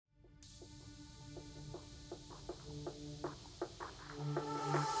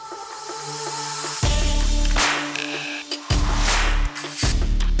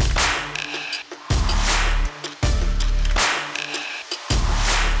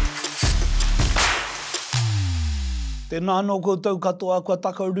Tēnā anō koutou katoa, kua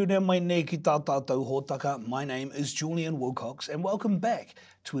takarune mai nei ki tā tātou hōtaka. My name is Julian Wilcox, and welcome back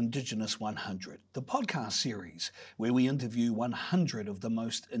to Indigenous 100, the podcast series where we interview 100 of the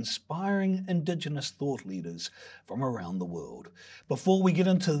most inspiring Indigenous thought leaders from around the world. Before we get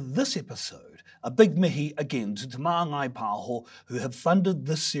into this episode, a big mihi again to Te Māngai Pāho who have funded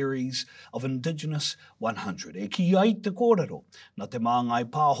this series of Indigenous 100. E ki ai te kōrero, na Te Māngai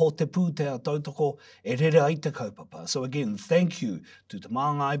Pāho te pūtea tautoko, e rere ai te kaupapa. So again, thank you to Te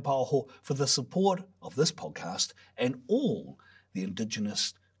Māngai Pāho for the support of this podcast and all the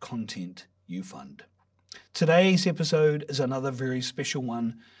Indigenous content you fund. Today's episode is another very special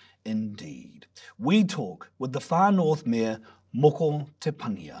one indeed. We talk with the Far North Mayor, Moko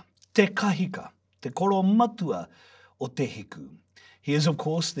Tepania, te kahika, te koro matua o te hiku. He is, of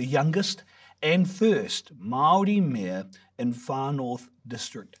course, the youngest and first Māori mayor in Far North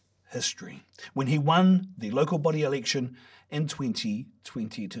District history, when he won the local body election in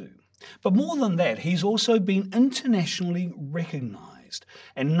 2022. But more than that, he's also been internationally recognised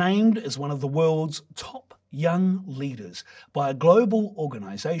and named as one of the world's top young leaders by a global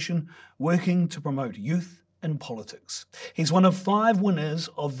organisation working to promote youth in politics. He's one of 5 winners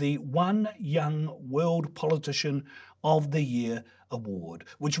of the One Young World Politician of the Year award,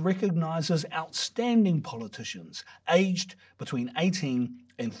 which recognises outstanding politicians aged between 18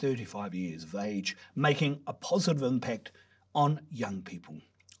 and 35 years of age, making a positive impact on young people.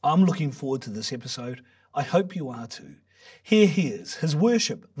 I'm looking forward to this episode. I hope you are too. Here he is, His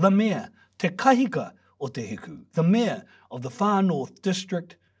Worship, the Mayor, Te Kahika o Te Hiku, the Mayor of the Far North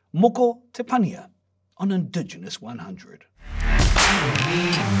District, Moko Tepania, on Indigenous 100.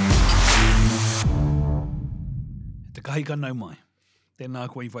 Te kahika nau mai. Tēnā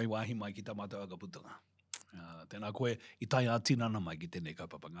koe I whai wāhi mai ki tamata agaputanga. Tēnā koe I tai a tinana mai ki tēnei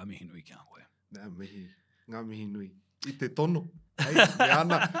kaupapa. Ngā mihi nui ki a koe. Ngā mihi nui. I te tono. Hei, me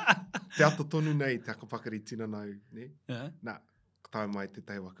ana, te ato tonu nei, te akapakari tinana au, ne? Yeah. Nā, tāu mai te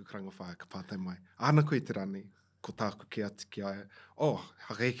tei waku kranga whae, ka pātai mai. Ana koe te rane, ko tāku ke ati ki aia.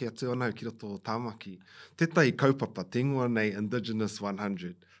 Hakaeke atu anau ki roto o tāmaki. Te tai kaupapa, te ingoa nei Indigenous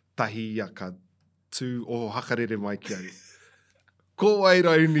 100, tahi ia ka tū o hakarere mai ki au. Ko ai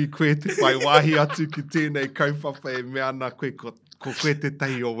rauni koe te whai wāhi atu ki tēnei kaupapa e mea ana koe ko koe te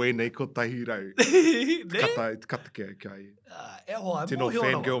tahi o wēnei ko tahi rau. Kata ki ai. Tēnō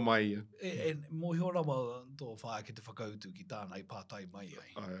fangirl mai ia. Mōhio rawa tō whae ki te whakautu ki tānei pātai mai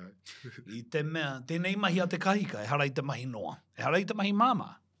ai. I te mea, tēnei mahi a te kahika, e hara I te mahi noa. E hara I te mahi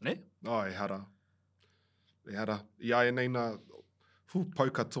māma, ne? E hara. E hara. I aia nei nā,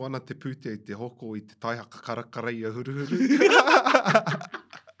 pauka toana te pūtea I te hoko I te taihaka karakarei a huruhuru.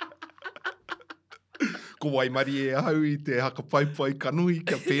 Ko waimari e hau I te haka paipai kanuhi,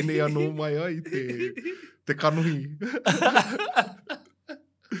 kia pēnei anō mai ai te kanuhi.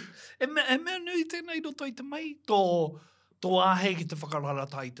 E mea nui tēnei roto I te mai, tō āhei ki te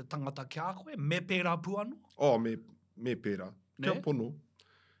whakararata I te tangata ki a koe, me pērā puano? Me pērā. Kia pono.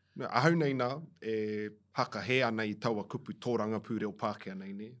 Ahau nei nā, e haka he ana I taua kupu tōranga pūreo Pākehā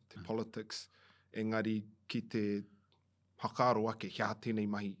nei ne, te politics. Engari ki te hakaaro ake, hea tēnei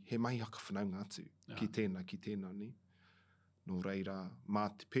mahi, he mahi haka whanaunga atu. Ki tēnā, ne? Nō reira, mā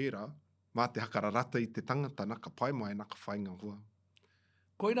te pērā, mā te hakararata I te tangata, naka pai mai, naka whainga hua.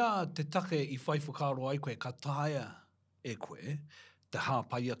 Koira te take I whai whakaaro ai koe, ka taia e koe, te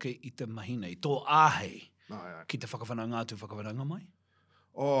hāpai ake I te mahinei, tō āhei, ki te whakawhananga atu whakawhananga mai?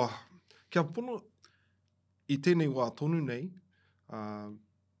 Kia pono, I tēnei wā tonu nei,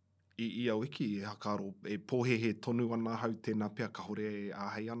 I au iki e hakaro, e pōhehe tonu ana hau tēnā pia ka hore e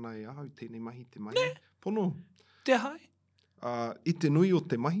āhei ana e ahau tēnei mahi, te mahi. Ne? Pono. Te hai? I te nui o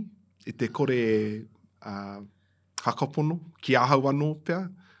te mahi, I te kore hakapono, ki ahau anō pia,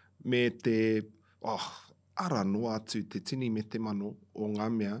 me te, ara noa atu te tini me te mano o ngā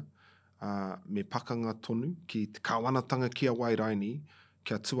mea, me pakanga tonu, ki te kāwanatanga kia wairaini,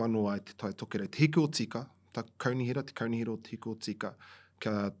 kia tu anō ai te tai tokerei. Te hiku o tika, te kaunihira o te hiku o tika,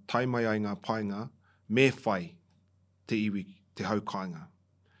 kia tai mai ai ngā painga, me whai te iwi, te haukainga.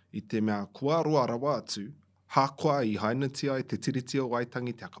 I te mea kua roa rawa atu, hākua I hainati ai te tiriti o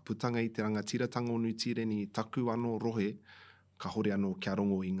waitangi, te hakaputanga I te rangatiratanga o Nutireni I taku anō rohe, ka hore anō kia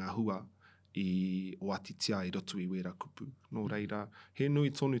rongo I ngā hua, I o atitia I roto I wera kupu. Nō reira, he nui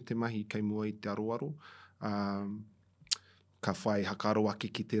tonu te mahi kei mua I te aroaro, ka whai hakaro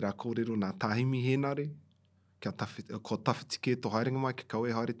ake ki te rā kōrero nā tāhimi henare, ko tawhitike to haerenga mai ke kau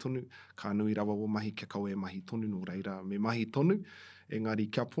e haere tonu, ka nui rawa o mahi ke kau e mahi tonu, nō reira me mahi tonu, engari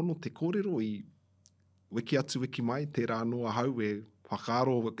kia pono te kōrero I wiki atu wiki mai, te rā noa hau e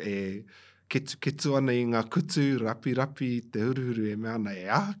whakaaro ketu ana i ngā kutu, rapi, te uruhuru e mea ana, e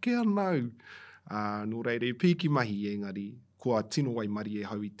ake anau. Nō reire, i pīki mahi, engari, kua tino wai mari e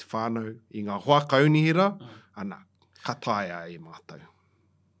hau i te whānau, i ngā hoa kaunihira, ana, kataia e mātou.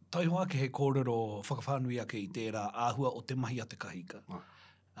 Tai hoa ke he kōrero whakawhānui ake i tērā āhua o te mahi a te kahika.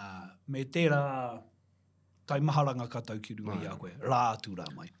 Me tērā tai maharanga katau ki runga i a koe, rā atu rā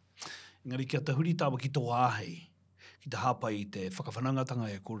mai. Engari kia te huri tāwa ki tō āhei, ki te hāpai i te whakawhanangatanga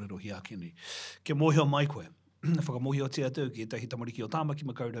e kōrero hi ake nei. Kia mōhio mai koe, whakamohio tia tau ki e tahi tamariki o tāmaki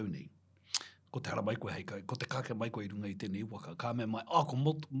makaurau nei. Ko te hara mai koe hei kai, ko te kāke mai koe i runga i tēnei waka. Kā mea mai, ko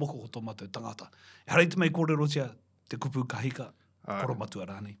moko o tō mātou tangata. E harei te mai kōrero tia te kupu kahika, koro matua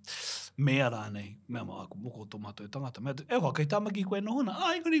rānei. Mea rānei, mea maa, ko moko o tō mātou tangata. Mea te, kei tāmaki koe no hona,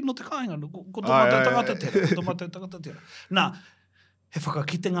 engari no te kāinga, ko tō mātou tangata tērā, ko tō mātou tangata tērā. Nā, he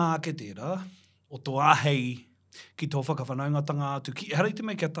whakakitenga ake tērā, o tō āhei ki tō whakawhanaungatanga atu, e harei te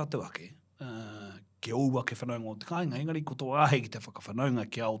mai kia tātou ake, ke ou ake whanaunga o te kāinga, engari ko tō āhei ki te whakawhanaunga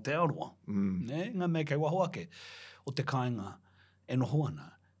kia o te aroa. Ngā mea kei waho ake o te kāinga e noho ana.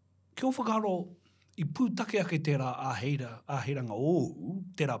 Kia o whakaro i pūtake ake tērā āheiranga ou,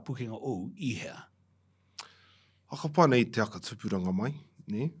 tērā pukenga ou, i hea? Haka nei te aka tupuranga mai,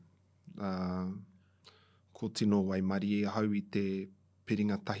 ne? Ko tino wai mari e hau i te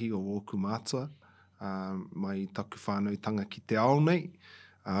piringa tahi o oku mātua, mai taku whānautanga ki te ao nei,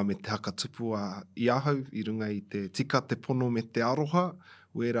 me te haka tupu i ahau, i runga i te tika te pono me te aroha,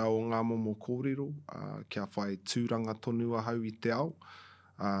 wera o ngā momo kōrero, kia whai tūranga tonu ahau i te ao,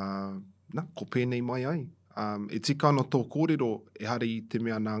 ko pēnei mai ai. E tika ana tō kōrero, e hari i te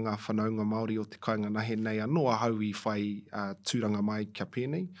mea nā ngā whanaunga Māori o te kāinga nahe nei anō ahau i whai tūranga mai kia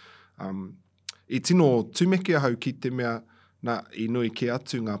pēnei. E tino tūmeke ahau ki te mea i nui ke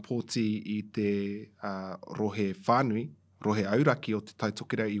atu ngā pōti i te rohe whānui, rohe auraki o te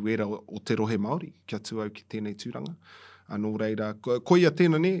taitokera i wera o te rohe Māori, kia tuau ki tēnei tūranga. Anō reira, koia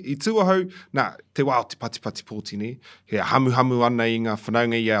tēnā ne, i tuahau, te wā o te patipati pōti ne, he hamu ana i ngā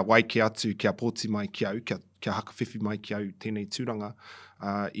whanaunga i a waike atu kia pōti mai ki au, kia hakawhiwhi mai ki au tēnei tūranga,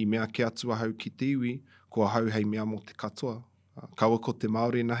 i mea ke atu ahau ki te iwi, kua hau hei mea mo te katoa. Kaua ko te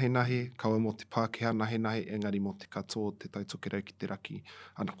Māori nahe, kaua mo te Pākehā nahe, engari mo te katoa te taitokera ki te raki.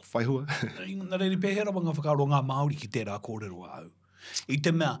 Ana ko whaihua. Nā reiri pēhera wanga whakaro ngā Māori ki tērā kōrero au. I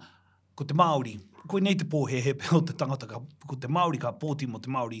te mea, ko te Māori, koe nei te pōhehe o te tangata, ko te Māori ka pōti mo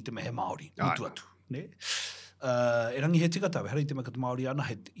te Māori i te mea he Māori, mutu atu. Ne? E rangi he tika tau, harei te mea ka te Māori ana,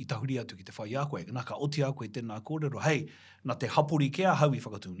 i tahuri atu ki te whai a koe, nā ka oti a koe tēnā kōrero, hei, nā te hapori kia hau i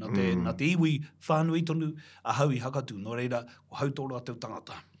whakatū, nā te iwi whānui tonu a hau i hakatū, no reira, o hau tōru a tau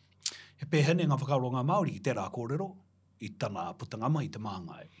tangata. He pēhene ngā whakaro ngā Māori ki tērā kōrero, i tana putangama i te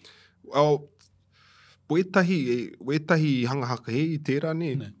māngai. Well, wetahi hangahaka he i tērā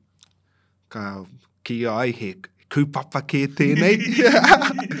ne, ka kia ai he kūpapa ke tēnei.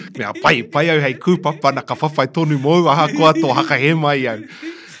 Mea pai au hei kūpapa na ka whawhai tonu mou aha koa tō haka he mai au.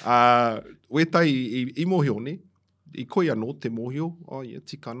 Wetahi i mohio ne, i koi anō te mohio,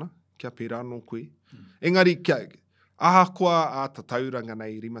 tikana, kia pērā anō koe. Engari, aha koa a ta tauranga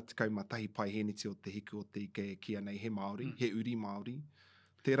nei rima tikau matahi pai heniti o te hiku o te ike kia nei he Māori, he uri Māori.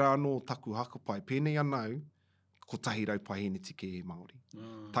 Tērā anō taku haka pai, pēnei anau, ko tahi rau pai heniti ke he Māori.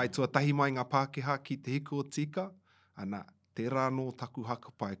 Taitua tahi mai ngā Pākehā ki te hiku o tika, ana tērā anō taku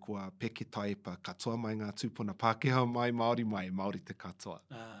haka pai kua peke taipa katoa mai ngā tūpuna Pākehā mai Māori mai, Māori te katoa.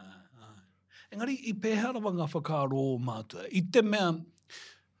 Engari, i pēhara wanga whakaro mātua, i te mea,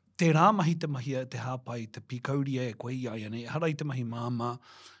 te rāmahi te mahia, te hāpai, te pikauria e koe iai ane, harai te mahi māma,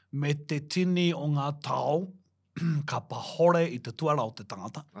 me te tini o ngā tau, ka pahore i te tuara o te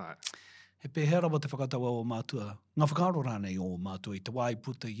tangata. He pēhera wa te whakataua o mātua, ngā whakaro rānei o mātua, i te wai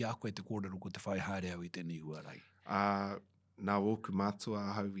puta i a koe te kōrero ko te whai haere au i tēnei uarai. Nā oku mātua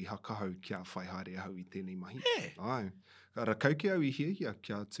hau i hakahau kia whai haere au i tēnei mahi. Ai. Ara kauke au i hia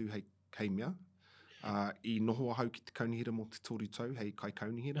kia atu hei mea. I noho hau ki te kaunihira mo te tori tau, hei kai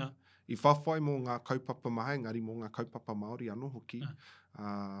kaunihira. I whawhai mō ngā kaupapa maha, engari mō ngā kaupapa Māori anō hoki.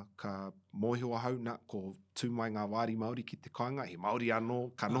 Ka mōhio hau nā, ko tūmai ngā wāri Māori ki te kāinga, he Māori anō,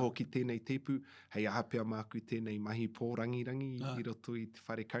 ka noho ki tēnei tepu, hei ahapea māku tēnei mahi pōrangirangi i roto i te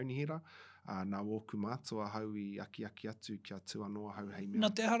whare kaunihira. Nā wōku mātua hau i aki atu kia atu anō hau hei mea.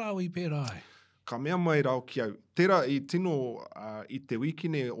 Nā te harau i pērā ai. Ka mea mai rao ki au. Tērā i tino i te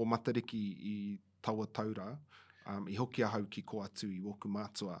wikine o Matariki i taua taura, i hoki ahau ki ko atu i wōku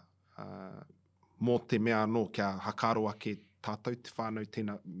mātua. Mō te mea anō kia hakaro ake tātou te whānau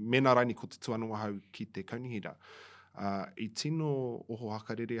tēnā, mena raini ko te tuanua hau ki te kaunihira. I tino oho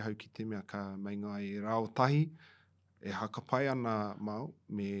hakarere hau ki te mea ka mai ngai rao tahi, e hakapai ana mau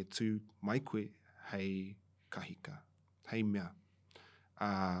me tū mai koe hei kahika, hei mea.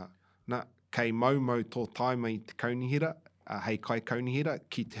 Kei maumau tō taima i te kaunihira, hei kai kaunihira,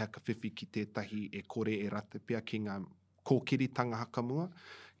 ki te hakawhiwhi ki tētahi e kore e rata pia ki ngā kōkiritanga hakamua,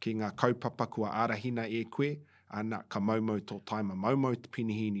 ki ngā kaupapa kua arahina e koe, ka maumau tō taima, maumau te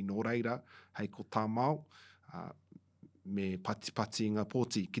pinihini nō reira, hei ko tā mau, me pati ngā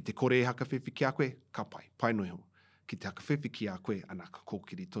pōti, ki te kore e hakawhiwhi ki a koe, ka pai noho. Ki te hakawhiwhi ki a koe, ka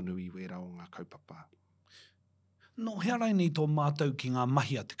kōkiri tonu i wera o ngā kaupapa. No, hea rai ni tō mātou ki ngā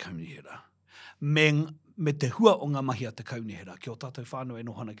mahi a te kaunihira. Me te hua o ngā mahi a te kaunihira, ki o tātou whānau e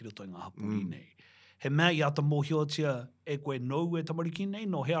nohana ki roto i ngā hapuri nei. He mea i ata mōhiotia e koe nou e tamariki nei,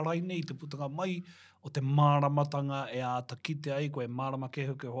 no hea rai nei te putanga mai o te māramatanga e ata kite ai, koe māramake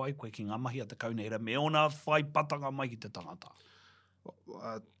huke hoai, koe ki ngā mahi a te kaunihira, me ona whai patanga mai ki te tangata.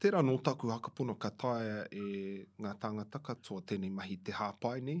 Tērā nō taku hakapono ka taia e ngā tangata katoa tēnei mahi te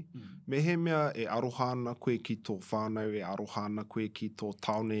hāpai nei. Me he mea e aroha ana koe ki tō whānau, e aroha ana koe ki tō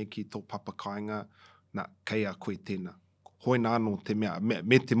taone, ki tō papakainga, kei a koe tēnā. Hoi nāno te mea,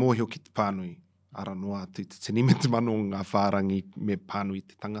 me te mōhio ki te pānui. Ara noa atu te tini me te mano ngā whārangi me pānui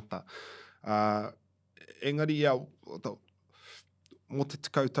te tangata. Engari ia, mō te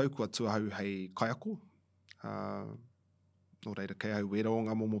tikau tau kua tuahau hei kaiako. Nō reira kei au wera o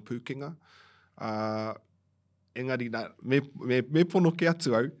ngā momo pūkenga. Engari, me pono ke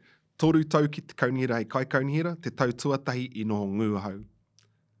atu au, toru tau ki te kaunihira hei kai kaunihira, te tau tuatahi i noho ngūahau.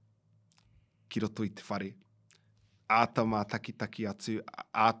 Ki roto i te whare. Āta mā takitaki atu,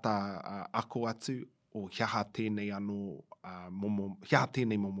 āta ako atu, o hiaha tēnei anō hiaha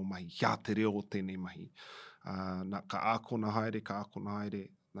tēnei momo mahi, hiaha te reo o tēnei mahi. Ka ākona haere, ka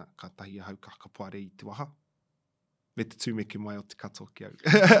tahi ahau ka hakapuare i te waha. Me te tūmeke mai o te katoa ki au.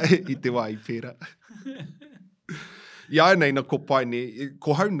 I te wā i pēra. I au nei na ko pai ne,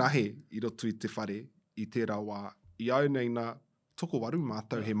 ko hau nahe i roto i te whare, i tērā wā. I au nei na toko waru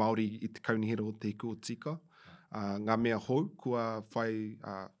mātou he Māori i te kaunihira o te iku o tika. Ngā mea hou, kua whai,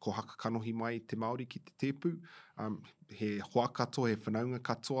 ko haka kanohi mai te Māori ki te tēpu. He hoa katoa, he whanaunga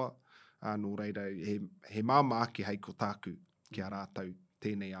katoa. Nō reira, he māma ake hei ko tāku ki a rātou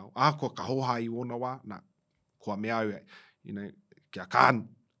tēnei au. Ko ka hoha i ona wā, kua mea au, kia kān,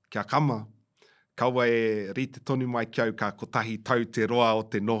 kia kama. Kaua e rite tonu mai ki au ka kotahi tau te roa o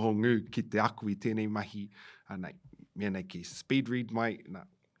te noho ngū ki te aku i tēnei mahi. Mea nei ki speed read mai,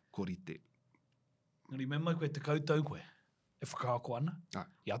 ko rite. Ngari me mai koe te kautau koe, e whakaako ana,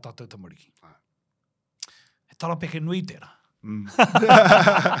 i a tātou tamariki. He tarapeke nui tērā.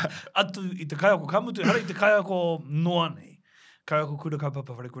 Atu i te kaiako kamutu, hara i te kaiako noa nei. Kaiako kura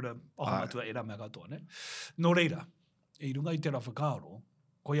kaupapa whare kura ohana atua e rā mea katoa, ne? Nō reira, i runga i tērā whakaaro,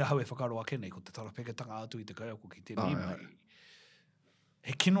 ko ia hau e whakaaro ake nei, ko te tarapeketanga atu i te kaiako ki tēnei mai.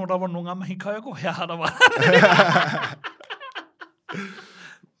 He kino rawa no ngā mahi kaiako, he harawa.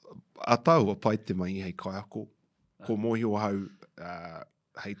 A tāua pai te mai hei kaiako. Ko mōhio hau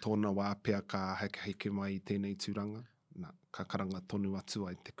hei tōna wā pea ka heike mai i tēnei tūranga. Ka karanga tonu atu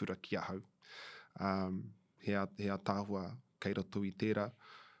ai te kura ki ahau. Hea tāhua kei roto i tērā.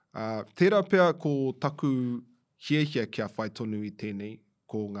 Tērā pea ko taku hiehia kia whai tonu i tēnei,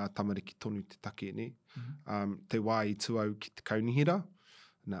 ko ngā tamariki tonu te take ne. Te wā i tuau ki te kaunihira,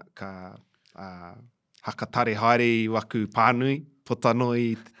 ka hakatare haere i waku pānui, potano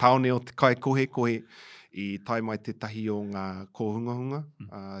i te taone o te kai kohe, i tai mai te tahi o ngā kōhungahunga,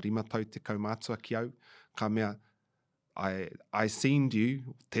 rimatau te kaumātua ki au, ka mea, I seen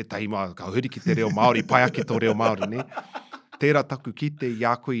you, tētahi mā, ka huri ki te reo Māori, pai ake tō reo Māori, ne? Tērā taku ki te i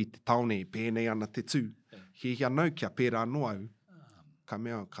a koe i te taone, pēnei ana te tū. Hia nau kia pērā noa au, ka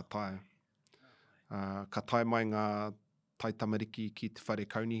mea ka tae. Ka tae mai ngā tai tamariki ki te whare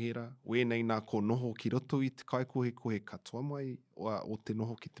kaunihira, wēnei nā ko noho ki roto i te kai kohe, ka toa mai o te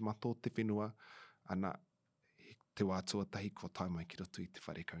noho ki te mato o te whenua, te wātua tahi ko tae mai ki roto i te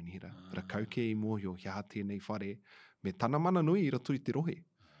whare kaunihira. Rakauke i mōhio, hiaha tēnei whare, me tana mana nui i roto i te rohe.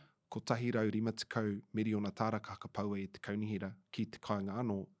 Ko tahi rau 50 miriona tāraka hakapaua i te kaunihira ki te kāinga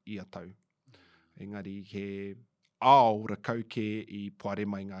anō i a tau. Engari, he ao rakauke i poare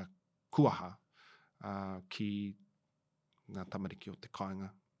mai ngā kuaha ki ngā tamariki o te kāinga.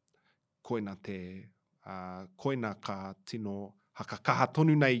 Koina ka tino hakakaha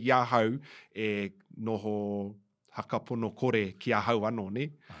tonu nei i ahau e noho hakapono kore ki ahau anō,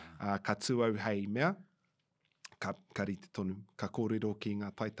 ne? Ka tuau hei mea, ka rite tonu, ka kōrero ki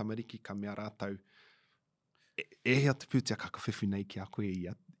ngā tai tamariki, ka mea rātau. Hea te pūtia kakawhiwhi nei ki a koe i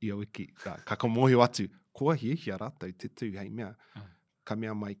au iki. Ka mōhio atu, kua hiehia rātau te tū hei mea. Ka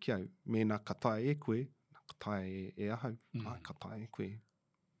mea mai ki au, mēnā ka tae e koe, whakatae e ahau. Ai, ka tae koe.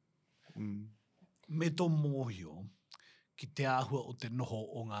 Me tō mōhio ki te āhua o te noho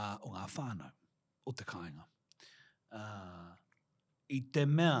o ngā whānau, o te kāinga. I te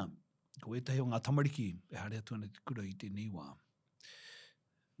mea, ko etahi o ngā tamariki, e hare atu ana te kura i te niwa,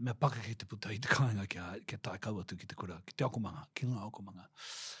 mea paka ki te puta i te kāinga kia tae kau atu ki te kura, ki te akomanga, ki ngā akomanga.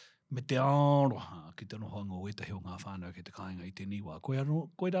 Me te aroha ki te nohoanga o etahi o ngā whānau ki te kāinga i te niwa. Koe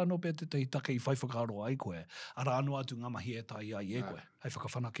rā no pēr te tei take i whai whakaaro ai koe, ara anō atu ngā mahi e tai ai e koe. Hei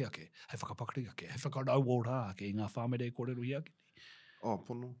whakawhanake ake, hei whakapakari ake, hei whakarau o rā ake i ngā whāmere e kōrero i ake.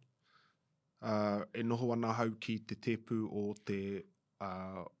 Pono. E noho ana hau ki te tepu o te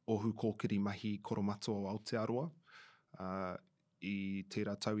ohu kōkiri mahi koromatua o Aotearoa. I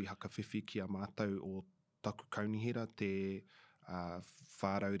tērā tau i hakawhiwhi ki a mātou o taku kaunihira te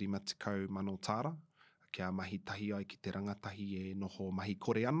whārau rimatikau mano tāra, kia mahi tahi ai ki te rangatahi e noho mahi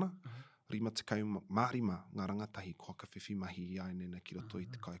kore ana. Rimatikau mārima ngā rangatahi ko hakawhiwhi mahi i ainena ki roto i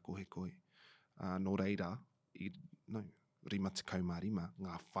te kai kohe koe. Nō reira, rimatikau mārima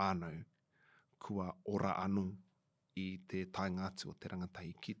ngā whānau kua ora anu i te taingātu o te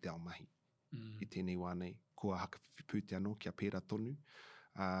rangatahi ki te ao mahi. I tēnei wānei, kua hakawhiwhi pūte anō kia pērā tonu.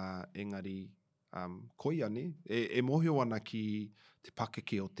 Engari, koia ne, e mohio ana ki te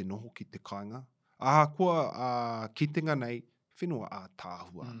pakeke o te noho ki te kāinga. Kua kitenga nei, whenua a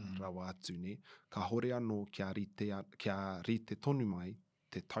tāhua rawa atu ne, ka hore anō kia rite tonu mai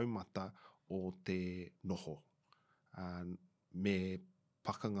te taumata o te noho. Me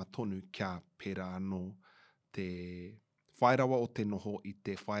pakanga tonu kia pērā anō te whairawa o te noho i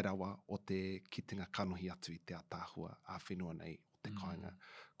te whairawa o te kitenga kanohi atu i te atāhua a whenua nei o te kāinga.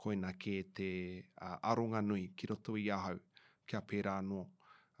 Koina ke te aronga nui ki roto i ahau kia pērā anō.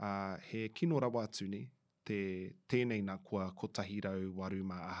 He kino rawa atu ne, tēnei nā kua kotahi rau waru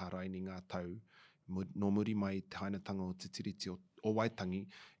mā aha raini ngā tau, no muri mai te hainatanga o te tiriti o Waitangi,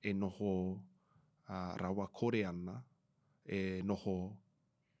 e noho rawa kore ana, e noho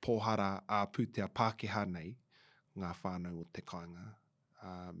pohara a pūtea Pākehā nei, ngā whānau o te kāinga,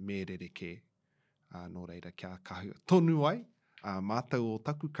 me rereke, nō reira kia kahu tonu ai, mātou o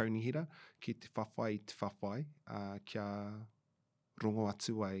taku kaunihira, ki te whawhai, kia rongo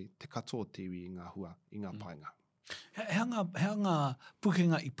atu ai te katoa te iwi i ngā hua, i ngā painga. Hea ngā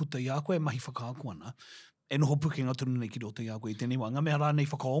pukenga i puta i a koe mahi whakaaku ana, e noho pukenga tunu nei ki roto i a koe i tēnei wā, ngā mea rānei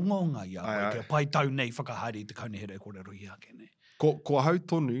whakaongonga i a koe, kia pai tau nei whakahaere i te kaunihira e kōrero i ake nei. Ko hau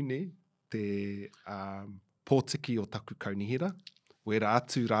tonu ne, te pōtiki o taku kaunihira, wera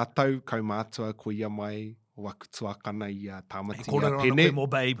atu rātau, kaumātua, ko ia mai, waku tuakana i a tāmati a pene. Kōrero ana koe mō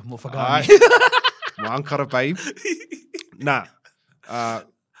babe, mō whakaani. Mō ankara babe. Nā,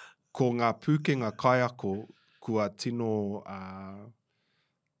 ko ngā pūkenga kai ako, kua tino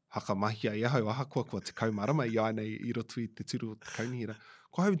hakamahia i ahau ahakua, kua te kaumarama i ainei i roto i te turu o te kaunihira.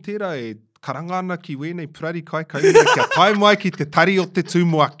 Ko hau tērā e karanga ana ki wēnei purari kai kaunihira, kia tae mai ki te tari o te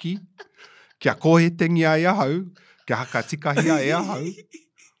tūmoaki, kia kōhetengi ai ahau, kia hakatikahia e ahau.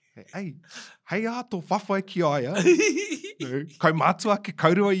 Hei ato whawhai ki aia, kau mātua ke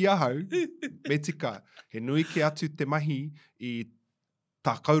kaurua i ahau, me tika, he nui ke atu te mahi i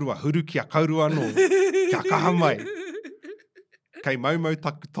tā kaurua, huru kia kaurua no, kia kaha mai. Kei maumau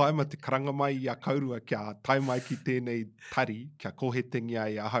taku taima te karanga mai i a kaurua, kia tai mai ki tēnei tari, kia kōhetengi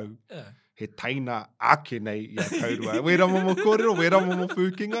ai ahau, he taina ake nei i a kaurua. Wera momo kōrero, wera momo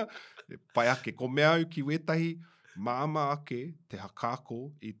pūkinga, pai ake, ko mea au ki wetahi, māma ake te hakako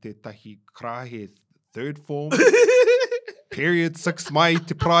i te tahi krahe third form, period 6 mai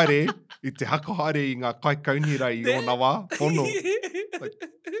te praere, i te hakahare i ngā kai kaunihira i o nawa, pono.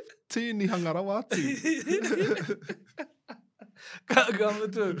 Tēni hangarawa atu. Ka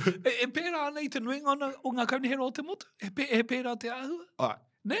mutu. E pērā nei te nuinga o ngā kaunihira o te motu? E pērā te āhua?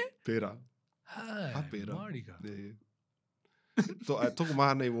 Ne? Pērā. Pērā. Marika. Toko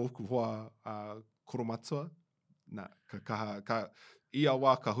maha nei woku hoa koromatua. Nā, ia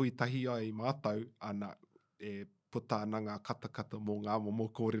wā ka hui tahi ai i mātau, ana e puta ana ngā katakata mō ngā momo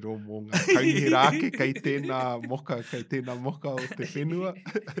kōrero mō ngā kaunihira ake kei tēnā moka o te whenua.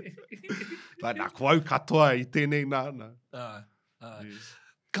 Nā kuau katoa i tēnei nāna.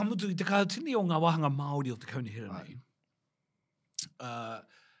 Ka mutu i te kātini o ngā wahanga Māori o te kaunihira nei.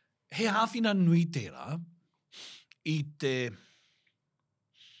 He hāwhina nui tērā i te...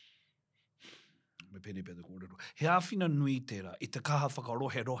 He āwhina nui tērā i te kaha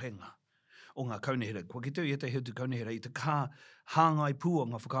whakarohe-rohenga o ngā kaunihira. Kua ki teo i te hiutu kaunihira, i te kaha hāngai pū o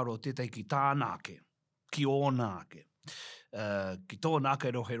ngā whakaro o tētai ki tānāke, ki ōnāke, ki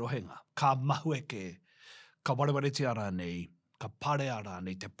tōnāke rohe-rohenga, ka mahueke, ka wareware te ara nei, ka pare ara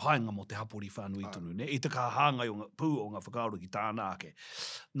nei te paenga mo te hapori whānui tunu, ne? I te ka hāngai o ngā pū o ngā whakaaro ki tāna ake.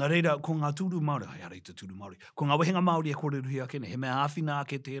 Nā reira, ko ngā tūru Māori, ai arei te tūru Māori, ko ngā wehenga Māori e kōreruhi ake, ne? He mea āwhina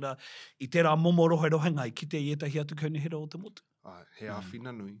ake tērā, i tērā momo rohe ngai ki te ietahi atu kaunihera o te motu. He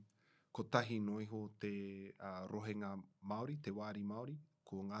āwhina nui. Ko tahi noi ho te rohenga Māori, te wāri Māori,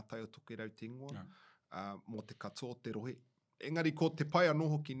 ko ngātai o toke rau te ingoa, mō te katoa te rohe. Engari, ko te pai anō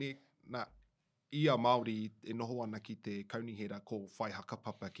hoki ne, nā, ia Māori e noho ana ki te kaunihera ko whai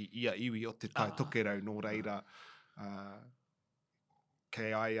hakapapa ki ia iwi o te tai toke rau, nō reira,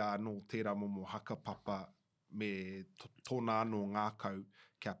 kei ai anō tērā momo hakapapa me tōna anō ngākau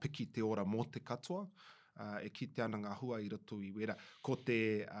kia piki te ora mō te katoa, e kite ana ngā hua i roto i wera. Ko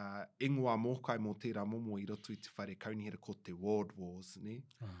te ingoa mōkai mō tērā momo i roto i te whare kaunihera ko te World Wars, ne?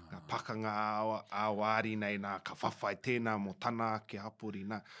 Ngā pakanga a wāri nei, nā ka whawhai tēnā mō tana ke hapori,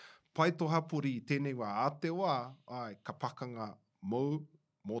 nā. Pai tō hapori i tēnei wā, a te wā, ai, ka pakanga mau,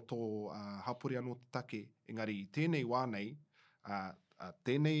 mō tō hapori anō te take, engari i tēnei wā nei,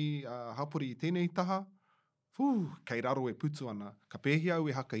 tēnei hapori i tēnei taha, kei raro e putu ana, ka pēhia au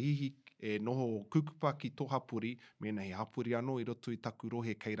e haka hihi e noho kukupa ki tō hapori, mena he hapori anō i roto i taku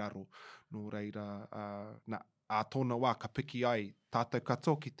rohe kei raro. Nō reira, a tōna wā ka piki ai tātou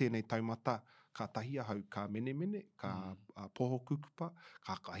katoa ki tēnei taumata, ka tahi ahau, ka mene, ka poho kukupa,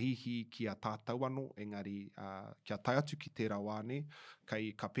 ka hihi ki a tātou anō, engari kia tai atu ki tērā wāne,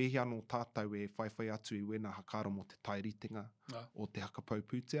 kei ka pēhia anō tātou e whaiwhai atu i wena hakaro mo te tairitenga o te hakapau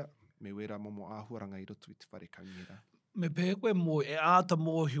pūtea, me wera momo āhuaranga i roto i te whare kaunihera. Me pēhe koe mō, e āta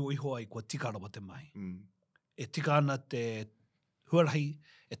mōhio iho ai kua tika rawa te mai. E tika ana te huarahi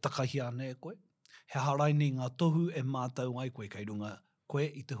e takahi ana e koe. He haraini ngā tohu e mātau ai koe kei runga koe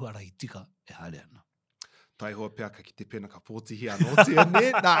i te huarahi tika e haere ana. Tai hoa peaka ki te pena ka pōtihi anō tia,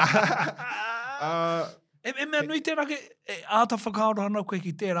 ne? E mea nui tēnā ke e āta whakaaro ana koe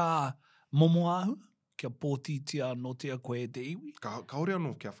ki tērā momo āhu, kia pōtitia no tia koe te iwi? Ka ore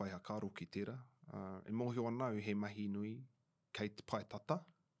anō kia whai hakaro ki tērā. E mōhio anau he mahi nui kei te pai tata,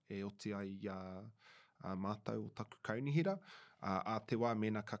 e oti ai mātau o taku kaunihera. A te wā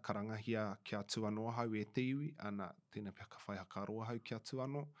mena ka karangahia kia atu anō ahau e te iwi, ana tēnā pia ka whai hakaro ahau kia atu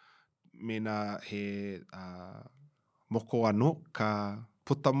anō. Mena he moko anō ka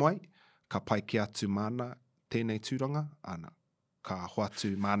puta mai, ka pai ki atu mana tēnei tūranga, ana ka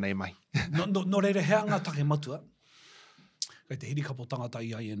hoatu mana e mahi. No reira hea ngā take matua, kei te hirikapo tangata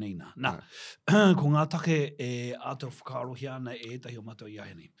i ai nei nā. Nā, ko ngā take e ātau whakarohi ana e etahi o matua i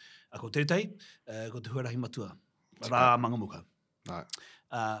ai nei. Ko tētai, ko te huarahi matua, rā mangamuka.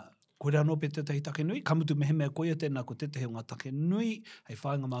 Koe anō pe tētahi take nui, kamutu mehe mea koia tēnā ko tētahi o ngā take nui, hei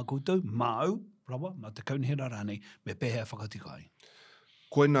whāinga mā koutou, māu, rawa, mā te kaunihera rānei, me pēhea whakatika ai.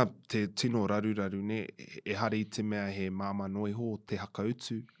 Koina te tino raru ne, e hare i te mea he māma noiho te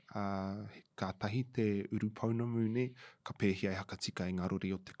hakautu, ka tahi te uru paunamu ne, ka pēhia e hakatika i ngā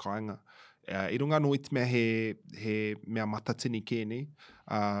rori o te kāinga. I runga no i te mea he mea matatini kē ne,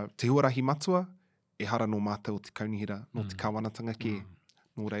 te huarahi matua, e hara no mātou o te kaunihera, no te kāwanatanga kē.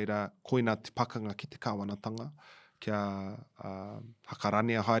 Nō reira, koina te pakanga ki te kāwanatanga, kia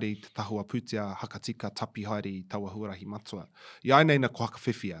hakaranea haere i te tahua pūtea, hakatika tapi haere i taua huarahi matua. I ai neina ko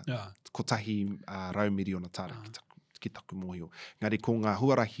hakawhiwhia, ko tahi rau miriona tāra ki taku mōhio. Ngari ko ngā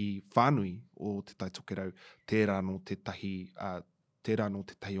huarahi whānui o te taitoke rau, tērā no te tahi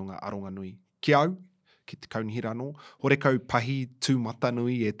o ngā aronga nui. Ki au, ki te kaunihera anō, horekau pahi tūmata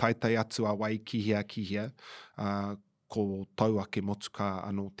nui e taitai atu a wai kihia, ko tau ake motuka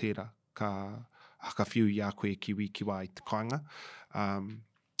anō tērā, ka hakawhiu i a koe kiwi ki wā i te kāinga.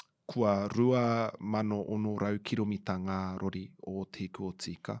 Kua 2,000 kiromita ngā rori o te iku o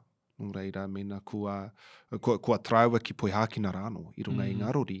tika. Nō reira, mena kua traua ki Poihākina rāno, i runga i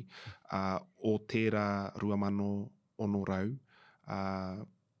ngā rori, o tērā 2,000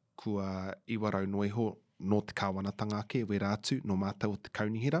 kua 100 noiho no te kāwanatanga ake, wera atu, no mātou o te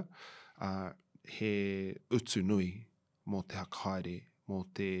kaunihera, he utu nui mō te hakahaere, mō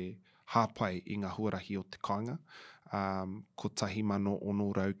te hāpai i ngā huarahi o te kāinga. Ko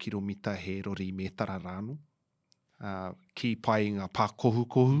 1,000 kiromita he rori metara rāno. Ki pai ngā pākohu.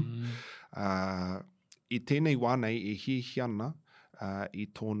 I tēnei wānei e hihi ana i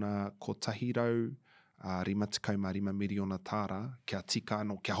tōna ko 155 miriona tāra kia tika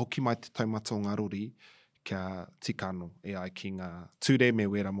anō, kia hoki mai te taumata o ngā rori, kia tika anō e ai ki ngā ture me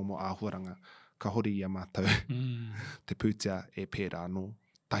wera momo āhuaranga. Ka hori i a mātou te pūtea e pērā anō.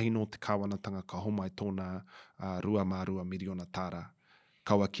 Tahi no te kāwanatanga ka homai tōna 2 miriona tāra.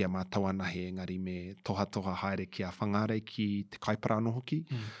 Kaua kia mātou ana he engari me toha haere kia whangarei ki te kaipara anō hoki.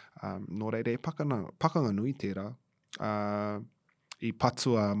 Nō reire, pakanga nui tērā. I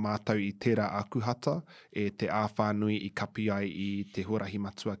patua mātau I tērā akuhata, e te āwhānui I kapi ai I te huarahi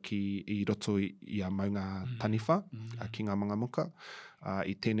matua I roto I a maunga taniwha, ki ngā mangamuka.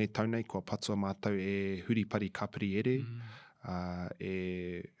 I tēnei taunei, kua patua mātau e huripari kapiri ere,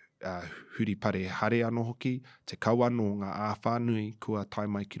 huripare hare anō hoki, te kauano o ngā āwhānui kua tai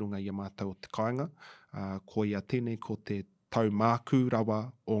mai ki runga I a mātau o te kāinga. Ko ia tēnei ko te tau māku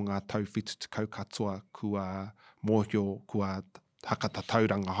rawa o ngā tau whitu tekau katoa kua mōhio, kua hakata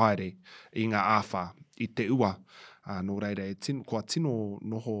tauranga haere I ngā āwha I te ua. Nō reira, kua tino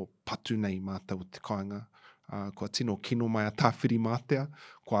noho patu nei mātou te kāinga. Kua tino kino mai a tāwhiri mātea.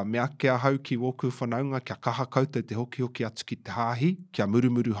 Kua mea kia hau ki wōku whanaunga, kia kaha koutou te hoki hoki atu ki te hāhi, kia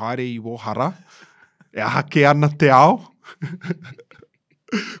murumuru haere I wōhara. E hake ana te ao.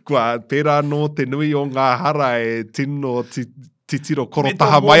 Kua pērā no te nui o ngā hara e tino titiro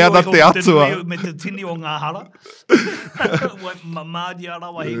korotaha mai ana te atua. Me te tini o ngā hara. Mādi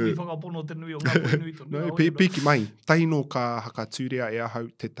arawa hei mi whakapono te nui o ngā poinui tonu. No, piki mai. Tahi no ka haka tūrea e ahau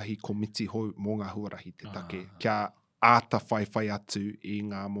tetahi komiti hou mō ngā huarahi te take. Kia āta whai atu I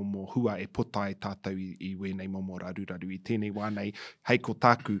ngā momo hua e puta e tātou I wēnei momo raru. I tēnei wānei, hei ko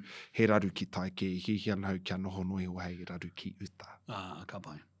tāku he raru ki tai ke hihi anhau kia noho noi o hei raru ki uta. Ka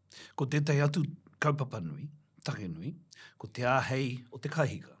pai. Ko tētai atu kaupapa nui, take nui, ko te āhei o te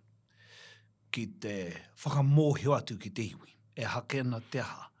kahika, ki te whakamōhio atu ki te iwi, e hake ana te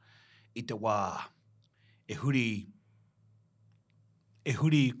aha, I te wā, e huri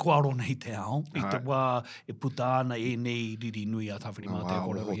koaro nei te ao, I te wā e puta ana e nei riri nui a tawhiri mā te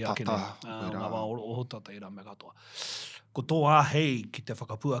kōrero I ake nei. Ngā wā oho tata I rā me katoa. Ko tō āhei ki te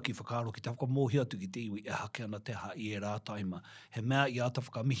whakapua ki whakaaro, ki te whakamohi atu ki te iwi, e hake ana te ha I e rā taima. He mea I ata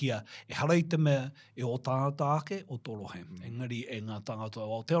whakamihia, e harai te mea e o tāngata ake o torohe. Engari e ngā tangata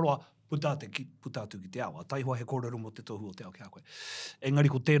o Aotearoa, puta atu ki te awa. Taihoa he kōrero mo te tohu o te ao ki a koe. Engari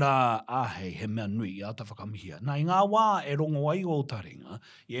ko tērā āhei, he mea nui I ata whakamihia. Nā I ngā wā e rongo ai o taringa,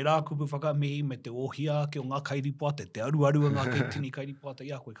 I e rā kupu whakamihi me te ohia ke o ngā kairipoata, te aruaru ngā keitini kairipoata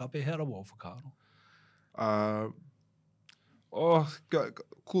I a koe. Ka pehera wā o whakaaro?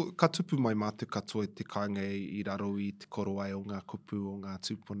 Ka tupu mai mātu katoa te kāinga I raro I te koro ai o ngā kupu o ngā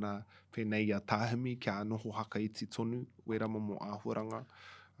tūpuna. Pēnei a tāhimi kia noho haka iti tonu, wera momo āhuaranga.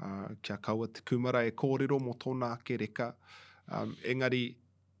 Kia kaua te kumara e kōrero mo tōna ake reka. Engari,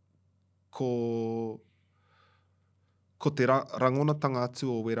 ko te rangonatanga atu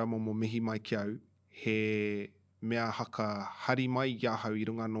o wera momo mihi mai ki au, he mea haka hari mai I ahau I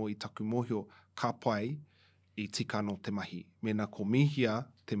runga no I taku mōhio, ka pai I tika no te mahi. Mena ko mihia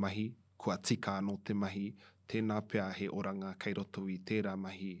te mahi, kua tika no te mahi, tēnā pia he oranga kei roto I tērā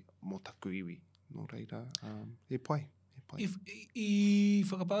mahi mō taku iwi. Nō reira, e pai. I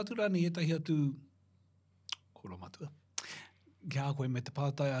whakapātura ni e tahi atu kora matua. Kia koe me te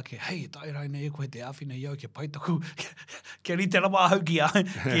pātai ake, hei, tai rai nei e koe te āwhina iau, kia paitaku, kia ri te rawa ahau ki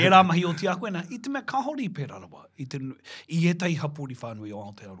e rā mahi o ti a koe. I te mea kahori pēra rawa, I e tai hapuri whānui o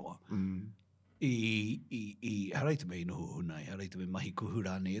Aotearoa. I harai te mei noho hunai, harai te mei mahi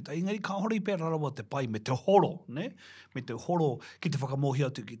kuhura ne, e ingari kahori pēra rawa te pai me te horo, ne? Me te horo ki te whakamohi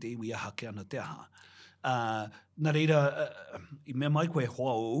atu ki te iwi a hake ana te aha. Nā reira, I mea mai koe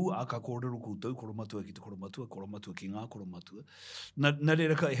hoa ou, a ka kōrero koutou, koromatua ki te koromatua ki ngā koromatua. Nā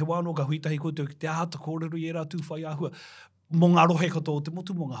reira, he wāno ka huitahi koutou ki te ahata kōrero I e rā tūwhai āhua. Mō ngā rohe katoa o te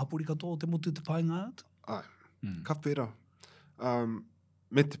motu, mō ngā hapuri katoa o te motu te pai ngā atu? Ka pēra.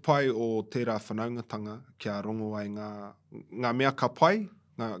 Me te pai o tērā whanaungatanga, kia rongo ai ngā mea ka pai,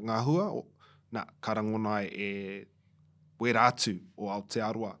 ngā hua, ka rangonai e wera atu o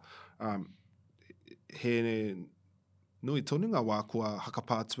Aotearoa. He nui tonu ngā wā kua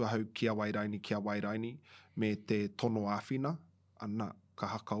hakapātua hau kia wairaini, me te tono āwhina, ana ka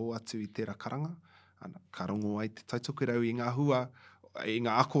hakao atu I tērā karanga, ana ka rongo ai te taitoke rau I ngā hua, I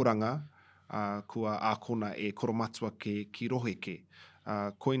ngā akoranga, kua ākona e koromatua ki roheke.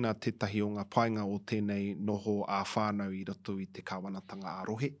 Koina tetahi o ngā painga o tēnei noho a whānau I roto I te kāwanatanga a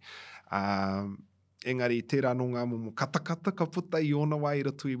rohe. Engari, tērā no ngā momo katakata ka puta I ona wai I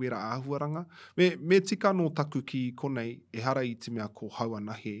roto I wera āhuaranga. Me tika no taku ki konei, e hara I te mea ko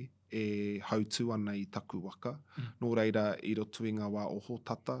hauanahe, e hautū ana I taku waka. Nō reira, I roto I ngā wā oho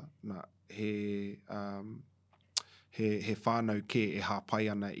tata, he whānau ke e hāpai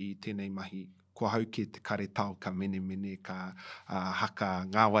ana I tēnei mahi. Kua hau ki te kare tau ka mene, ka haka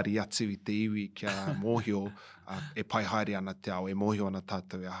ngāwari atu I te iwi kia mōhio, e pai haere ana te ao, e mōhio ana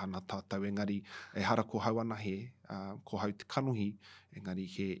tātou, e hana tātou. Engari, e hara ko hau ana he, ko hau te kanohi, engari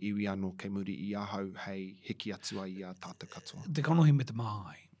he iwi anō kei muri I ahau, hei heki atu ai I a tātou katoa. Te kanohi me te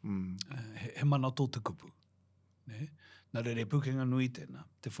māai. He mana tō te kupu. Nā re pukenga nui tēnā,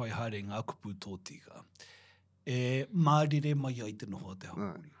 te whai haere ngā kupu tō tika. Mārire mai ai te noho te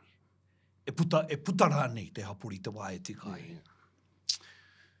hapuri. E puta rānei te hapuri te wā e tikai.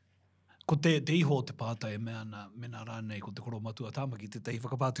 Ko te iho te pāta e mena rānei, ko te koro matua tāmaki, te tehi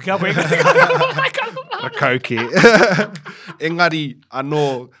whakapātu kia koe. Rakauke. Engari,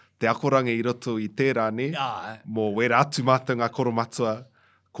 anō te akorangi i roto i tērā ne, mō wera atu mātou ngā koro matua,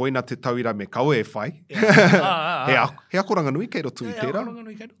 koina te tauira me kaue e whai. He akoranga nui kei roto i tērā. Akoranga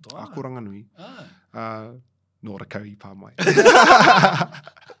nui kei roto. Akoranga nui. Nō rakau i pāmai.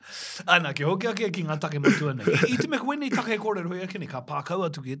 Ana, ke hoki ake ki ngā take matua nei. I te me koe nei take kore roi ake nei, ka pākau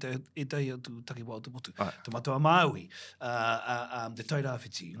atu ki e tahi atu take wā atu motu. Te matua MΑORI, te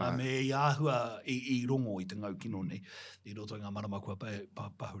tairāwhiti, ngā me i āhua i rongo i te ngau kino nei, i roto i ngā marama kua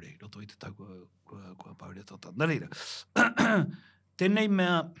pahure, i roto i te tau kua pahure tata. Nā reira, tēnei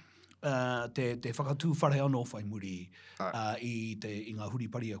mea, te whakatū whare anō whai muri i ngā huri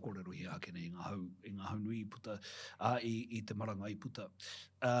paria kore rohi ake nei, i ngā hau nui puta, i te maranga i puta.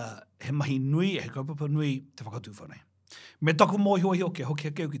 He mahi nui, he kaupapa nui, te whakatū whare. Me taku mōhi hoi hoki,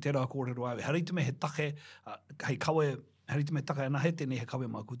 hoki akeu ki tērā kore roa, heri te me he take, hei kawe, heri te me take ana he tēnei he kawe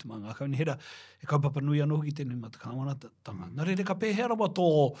mā kutuma ngā kauni hera, he kaupapa nui anō hoki tēnei mata kāwana tanga. Nā reire ka pēhea rawa tō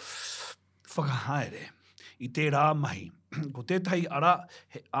whakahaere i tērā mahi. Ko tētahi ara,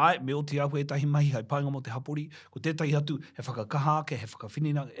 me o te apu e tahi mahi, hei painga mo te hapori, ko tētahi atu, he whakakaha ake, he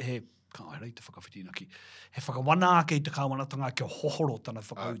whakawhinina, he whakawhinaki, he whakawana ake i te kāwanatanga kia hohoro tana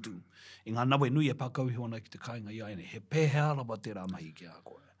whakautu. I ngā nawe nui e pākauhi ana ki te kāinga i aene, he pēhea rawa tērā mahi ki a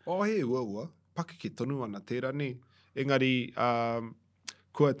koe. He ua, paki ki tonu ana tērā ne. Engari,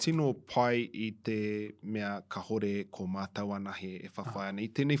 kua tino pai i te mea kahore ko mātau ana he e whawhai ana. I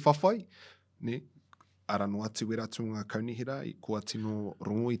tēnei whawhai, ne? Ara no atu wera atu ngā kaunihira i kua tino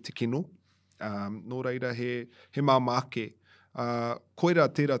rongo i te kino. Nō reira he māma ake. Koira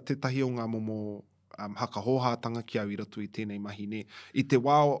tērā tētahi o ngā momo haka hōhātanga ki au i roto i tēnei mahi ne. I te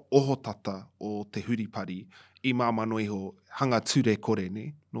wā oho tata o te huripari, i māma no iho hanga ture kore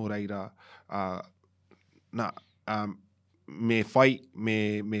ne. Nō reira, me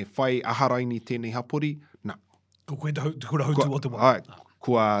whai aharaini tēnei hapori, Ko koe te kura hautu o te wā.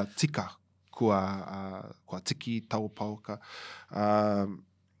 Kua tika. Kua tiki tau pauka.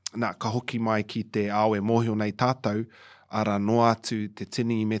 Ka hoki mai ki te awe mōhio nei tātou, ara no atu te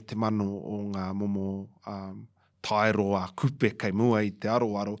tini me te mano o ngā momo tairoa kupe kei mua i te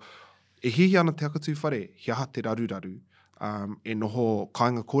aroaro. E hihi ana te hakatū whare, hi aha te raruraru, e noho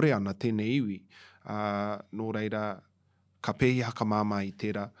kāinga kore ana tēnei iwi. Nō reira, ka pehi haka māma i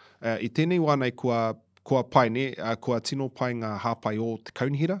tērā. I tēnei wānei kua pai ne, kua tino pai ngā hāpai o te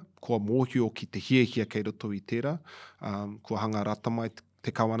kaunihira, kua mōhio ki te hiehia kei roto i tērā, kua hanga rata mai te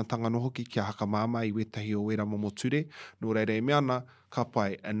kāwanatanga no hoki kia haka māma i wetahi o wera momo ture. Nō reire e meana, ka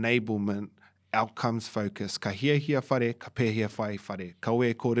pai enablement, outcomes focus, ka hiehia whare, ka pēhia whai whare. Kaue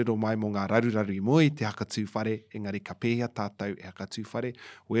e kōrero mai mō ngā raruraru i mua i te hakatū whare, engari ka pēhia tātou e hakatū whare.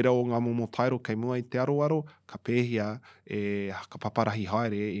 Wera o ngā momo tairo kei mua i te aroaro, ka pēhia e haka paparahi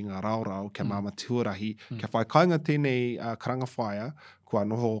haere i ngā raorao kia māma tuarahi, kia whai kāinga tēnei karanga whaia, kua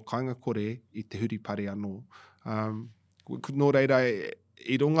noho kāinga kore i te huripare anō. Nō reira,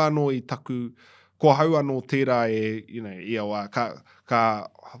 i runga anō i taku, kua hau anō tērā i awa, ka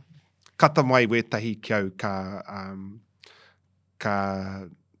kata mai wetahi ki au ka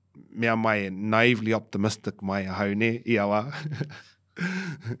mea mai naively optimistic mai a hau ne, i awa.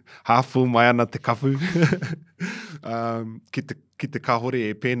 Hāfu mai ana te kapu. Ki te kahore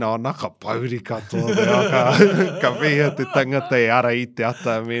e pēnā ana, ka pauri katoa mea, ka wehia te tangata e ara i te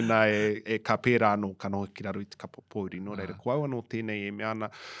ata mena e ka pērā anō ka noho ki raro i te kapo pōuri. Nō reira, kua au anō tēnei e mea ana.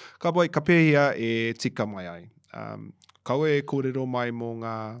 Ka pai, ka pēhia e tika mai ai. Kaue e kōrero mai mō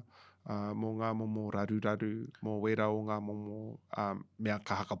ngā momo raruraru, mō wera o ngā momo mea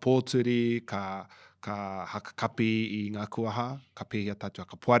ka haka pōturi, ka haka kapi i ngā kuaha, ka pēhia tātua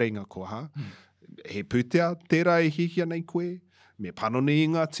ka puare i ngā kuaha. He pūtea, tērā e hihia nei koe, me panoni i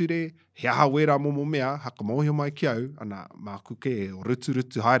ngā ture, he aha wera momo mea, haka mōhio mai ki au, ana mā kuke e o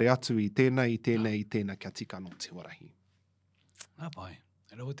rutu haere atu i tēnā, kia tika anō te warahi. Nā pai,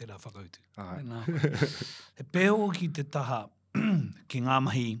 e rau tērā whakautu. He pēo ki te taha ki ngā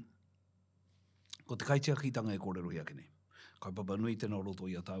mahi, ko te kaitiakitanga e kōrero hi ake nei. Kaupapa nui tēnā roto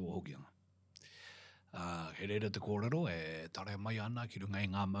i a tāua hokianga. He reira te kōrero e tare mai ana ki runga i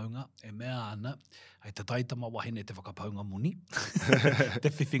ngā maunga, e mea ana, hei te taitama wahine te whakapaunga muni, te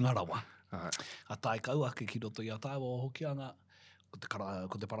whiwhinga rawa. A tai kau ake ki roto i a tāua hokianga,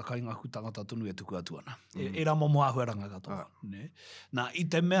 ko te parakainga ku tangata tunu e tuku atu ana. E rā momo ahuaranga katoa. Ne? Nā, i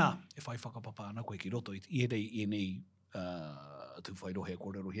te mea, e whai whakapapa ana koe ki roto, i nei tu whairohe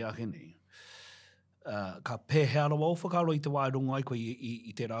kōrero hia henei. Ka pēhea rawa o whakaro i te wairongo ai koe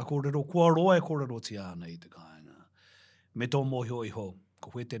i te rā kōrero, kua roa e kōrero tia ana i te kāinga. Me tō mōhio iho, ko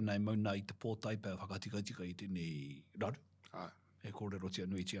hoi tēnei mauna i te pōtai pēr whakatika i tēnei raru. E kōrero tia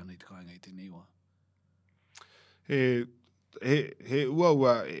nui tia ana i te kāinga i tēnei wā. He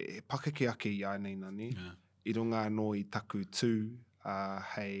ua e pakeke ake i ai nani. I runga anō i taku tū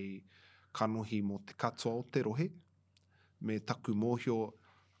hei kanohi mō te katoa o te rohe. Me taku mōhio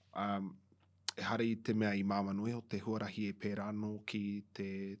e hare i te mea i māmanui o te huarahi e pērā anō ki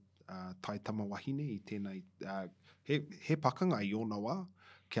te taitama wahine i tēnei. He pakanga i ona wā,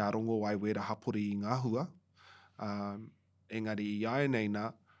 kia rongo ai wera hapori i ngā hua. Engari i ai nei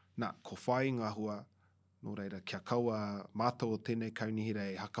nā, ko whai i ngā hua, nō reira, kia kaua mātou o tēnei kaunihira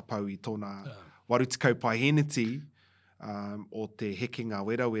e hakapau i tōna warutikau pai heneti o te hekenga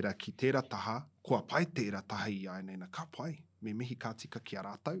wera ki tērā taha, kua pai tērā taha i ai nei, ka pai, me mihi ka tika ki a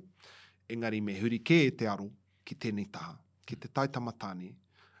rātau. Engari me hurike e te aro ki tēnei taha, ki te taitama tāne,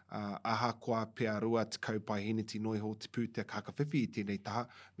 aha kua pēr rua tikau pai heneti noi ho te pūtea ka hakawhiwhi i tēnei taha,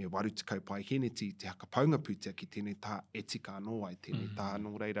 me waru tikau pai heneti te hakapaunga pūtea ki tēnei taha, e tika anō ai tēnei taha,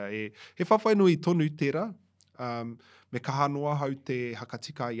 nō reira he whawhainui tonu tērā, me ka hanoa hau te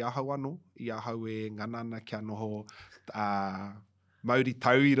hakatika i ahau anō, i ahau e nganana kia noho mauri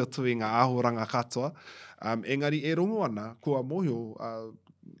tau i roto i ngā ahoranga katoa. Engari e rongo ana, kua mohio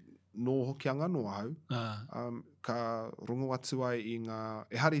nō hoki angano ahau, ka rongo atu ai i ngā,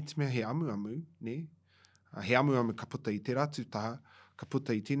 e hare te mea he amu, ne? He amu ka puta i te ratu taha, ka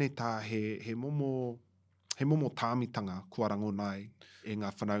puta i tēnei taha he momo tāmitanga kua rango nai e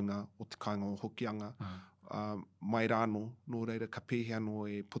ngā whanaunga o te kāinga o hokianga. Mai rāno, nō reira ka pēhea no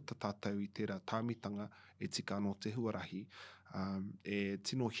e puta tātou i tērā tāmitanga e tika anō te huarahi. E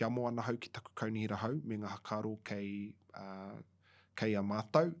tino hiamo ana hau ki taku kaunihira hau, me ngā hakaro kei a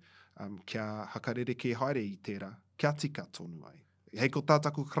mātou, kia hakarere ke haere i tērā, kia tika tonu ai. Hei ko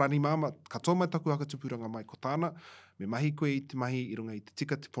tātaku krani māma, katoa mai taku hakatupuranga mai ko tāna, me mahi koe i te mahi i runga i te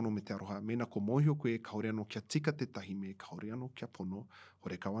tika te pono me te aroha, mena ko mōhio koe ka hore anō kia tika te tahi me ka hore anō kia pono,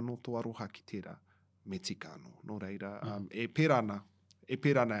 hore kau anō tō aroha ki tērā, me tika anō, nō reira. E pērana,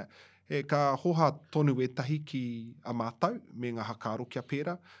 e ka hoha tonu e tahi ki a mātau, me ngā hakaro kia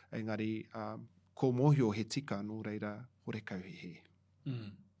pēra, engari ko mōhio he tika, nō reira, hore kau he.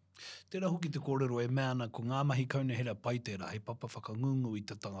 Tērā hoki te kōrero e mea ana ko ngā mahi kaunihira pai tērā, hei papa whakangungu i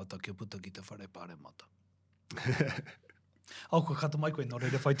te tangata kia puta ki te whare pāre mata. Au, ko kata mai koe, nō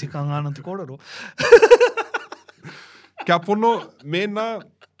reira whai tika ngāna te kōrero. Kia pono, mena,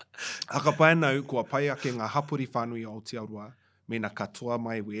 hakapai nau, kua pai ake ngā hapuri whānui o Aotearoa, mena katoa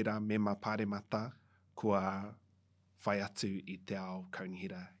mai wera me mā pāre mata, kua whai atu i te ao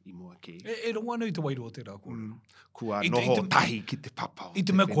kaunihira i mua ki. E rongo anu i te wairua tērā kōrero. Kua noho tahi ki te papa. I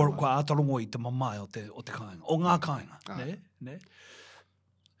te mea kua ātarongo i te mamae o te kāinga, o ngā kāinga. Ne?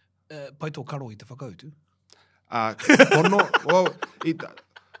 Pai tō karo i te whakautu? Pono,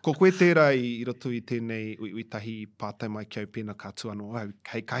 ko koe tērā i roto i tēnei uitahi pātai mai kiau pēna ka tuano au.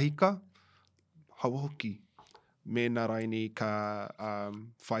 Hei kahika, hau hoki. Mēnā raini ka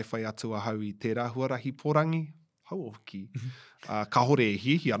whai atu a hau i tērā huarahi porangi, hau hoki. Ka hore e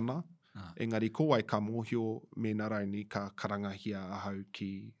hihi ana, engari ko ai ka mōhio mēnā raini ka karangahia a hau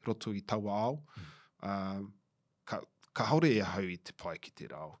ki roto i taua ao. Ka hore e hau i te pai ki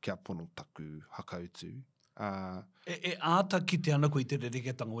tērā ao, kia pono taku hakautu. E āta ki te ana ko i te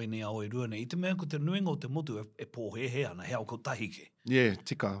rereketanga o nei ao e rua nei. I te mea ko te nuinga o te motu e pōhehe ana, he au ko tahike.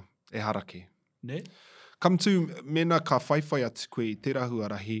 Tika, e harake. Ne? Come to, mena ka whaiwhai atu koe i tērā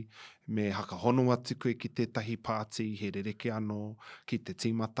huarahi, me haka hono atu koe ki tētahi pāti, he rereke anō, ki te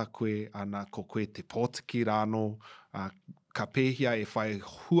tīmata koe, ana ko koe te pōtiki rāno, ka pēhia e whai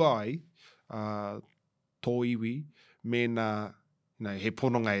huai, tō iwi, mena, he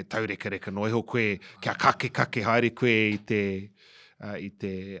pononga e taureka no eho koe, kia kake haere koe i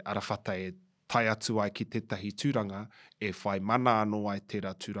te arawhata e tai atu ai ki tētahi tūranga, e whai mana anō ai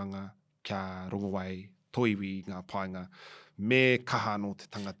tērā tūranga, kia rongo ai toiwi i ngā painga, me kaha anō te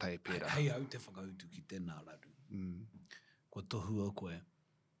tangata e pēra. Hei au te whakautu ki tēnā raru. Ko tohua koe.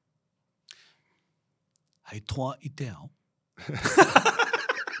 Hei toa i te ao.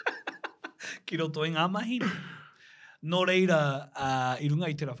 Ki roto i ngā mahini. Nō reira, i runga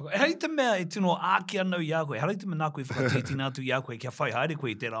i tērā whakautu. Hei te mea e tino āki anau i a koe. Hei te mea nā koe whakatiti nātu i a koe kia whai haere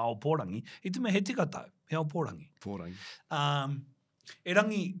koe i tērā ao pōrangi. I te mea he tika tau, he ao pōrangi. E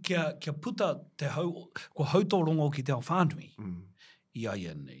rangi kia puta te hau, ko hautō rongo ki te ao whānui. I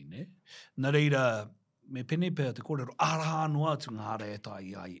aia nei, ne? Nā reira, me pene pēr te kōrero, ara noa atu ngā ara e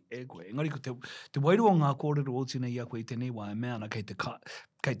tai ai e koe. Engari, ko te wairua ngā kōrero o tina i a koe i tenei wā e mea ana kei te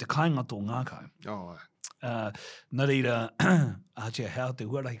kāinga tō ngā kau. Oh, Nā reira, ātia hea te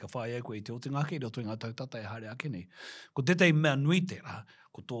huarahi ka whae e koe i te o te ngā kei roto i ngā tautata e haere ake nei. Ko tetei mea nui tērā,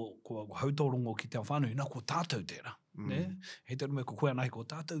 ko hautaurongo ki te whānui, nā ko tātou tērā. Ne? Hei te rume ko koe anahi ko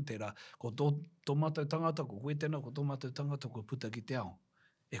tātou tērā, ko tō mātou tangata, ko koe tēnā, ko tō mātou tangata, ko puta ki te ao.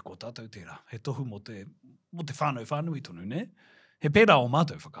 E ko tātou tērā. He tohu mo te whānui tonu, ne? He pērā o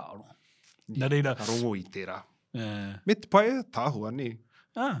mātou whakaaro. Nā reira. Ka rongo i tērā. Me te pai tāhua, ne?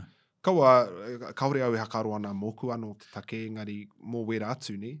 Kaua, kaore au e hakaro ana moku anō te take, engari mō wera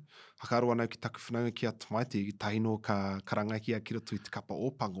atu, ne? Hakaro ana ki taku whananga ki a tamaiti, tahino ka karangakia ki roto i te kapa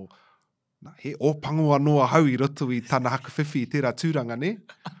ōpango. Nā, he ōpango anō a hau i roto i tāna haka whiwhi i tērā tūranga, ne?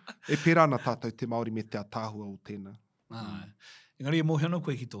 E pērā na tātou te Māori me te tāhua o tēnā. Engari e mōhena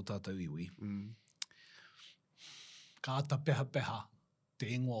koe ki tō tātou iwi. Ka ata peha,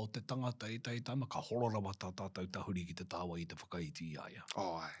 te ingoa o te tangata i tei tama, ka hororawa tā tātou tahuri ki te tāwa i te whakaiti i aia.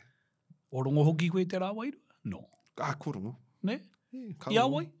 Ai. O rongo hoki koe te rā wairua? No. Ko rongo. Ne? I a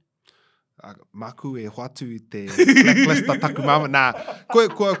wai? Maku e hoatu i te blacklist a taku mama. Nā,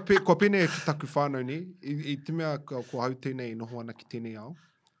 ko pene ki taku whānau ni, i te mea ko hau tēnei noho ana ki tēnei ao.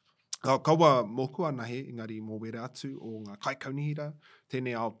 Kaua moku ana he, engari mō wera atu o ngā kaikaunihira,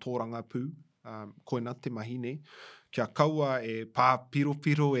 tēnei ao tōranga pū, koina te mahine, kia kaua e pā piro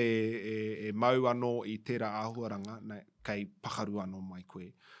e mau anō i tērā āhuaranga, kei pakaru anō mai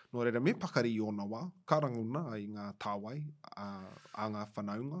koe. Nō reira, me pakari i ona wā, ka ranguna i ngā tāwai, a ngā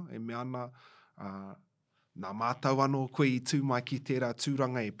whanaunga, e me ana nā mātau anō koe i tū mai ki tērā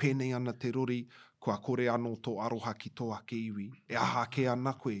tūranga, e pēnei ana te rori, kua kore anō tō aroha ki tō ake iwi, e aha ke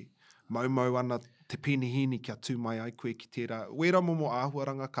ana koe, mau ana te penihini kia tū mai ai koe ki tērā. Wera momo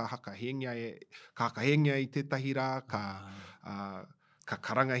āhuaranga ka haka hengia i tētahi rā, ka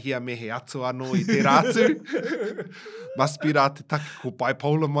karangahia me he atu anō i te rātu. Must be rā te taki ko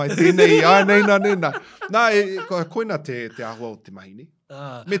bipolar mai tēnei, nena. Nā, koina te ahua o te mahi, ne?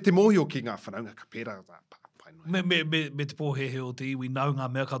 Me te mōhio ki ngā whanaunga ka pēra. Me te pōhehe o te iwi nau ngā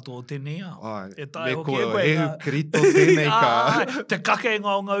mea katoa o tēnei ao. Me ko hehu kirito tēnei ka... Te kake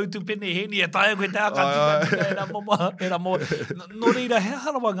ngā o ngā utu pene heni, e tae koe te aka era moa. Nō reira, he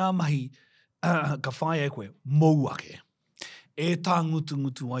harawa ngā mahi ka whae e koe, mouake. E tā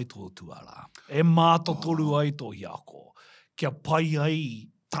ngutu ai tō tuara. E mātotoru ai tō hiako. Kia pai ai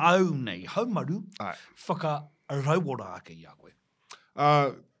tāu nei, haumaru, whakarauora ake i a koe.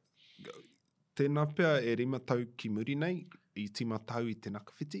 Tēnā pia e rima tau ki muri nei, i tima tau i te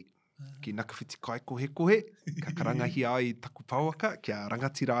nakawhiti. Ki nakawhiti kai kohe, ka karangahia ai taku pauaka, kia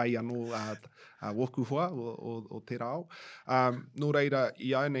rangatira ai anō woku hoa o te rao. Nō reira,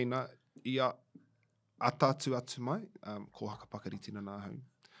 i ai neina, ia atatu atu mai, ko haka pakaritina nā hau.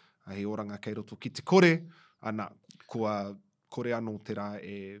 He oranga kei roto ki te kore, ana kua kore anō te rā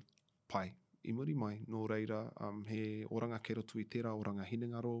e pai. I muri mai, nō reira, he oranga kei roto i tērā, oranga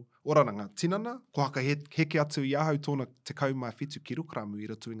hinengaro, oranga tinana, ko haka heke atu i ahau tōna te kaumai whitu ki rukaramu i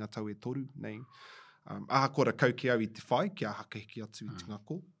roto i ngā tau e toru, nei. Aha kora kau ki au i te whai, kia haka heke atu i te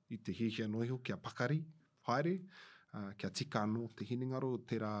ngako, i te hihia noiho, kia pakari, haere, kia tika anō te hinengaro,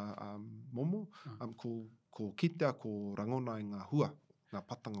 tērā momo, ko kitea, ko rangona i ngā hua, ngā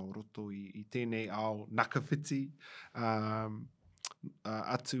patanga o roto i tēnei ao nakawhiti,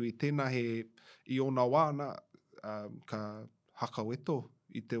 atu i tēnā he i ona wāna ka hakaweto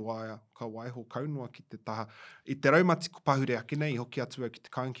i te waia, ka waiho kaunua ki te taha. I te raumati ko pahure ake nei, hoki atu au ki te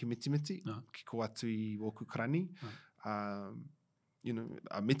kaunki mitimiti, ki ko atu i woku karani.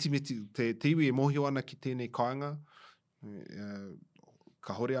 Mitimiti, te iwi e mohio ana ki tēnei kainga,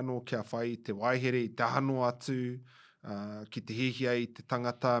 ka hore anō kia whai te waihere i te hano atu, ki te hihia i te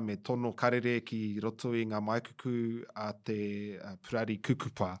tangata me tono karere ki roto i ngā maikuku a te purari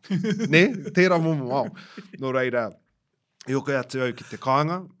kukupa. Ne? Tērā momo au. Nō reira, i hokai atu au ki te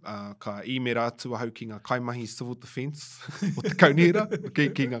kāinga, ka imera atu hau ki ngā kaimahi civil defence o te kaunira,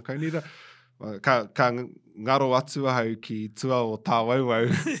 ki ngā kaunira. Ka ngaro atu hau ki tua o tā wauwau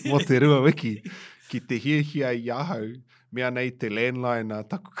mo te rua wiki, ki te hihia i ahau, mea nei te landline a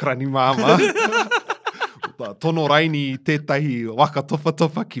taku karani māma. Tono raini i tētahi waka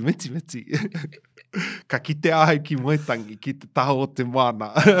topa ki miti. Ka kite ahau ki moetangi, ki te taha o te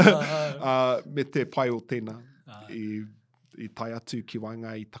mana. Me te pai o tēnā. I tai atu ki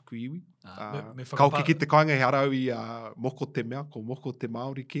wainga i taku iwi. Ka hoki ki te kāinga he arau i moko te mea, ko moko te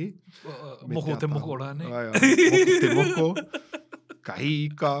Māori ke. Moko te moko rāne. Moko te moko. Ka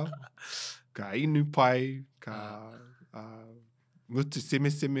hiika, ka inu pai, ka mutu seme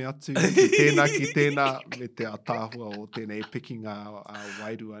atu, ki tēnā, me te atāhua o tēnei pekinga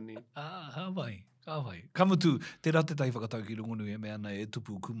wairu ane. Hawai. Ka mutu, te rā te tai whakatau ki rongonui e mea nei e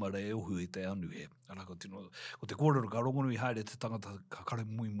tupu kumara e ohu e te anu he. Ara ko tino, ko te kōrero ka rongonui haere te tangata, ka kare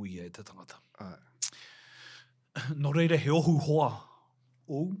mui e te tangata. No reira he ohu hoa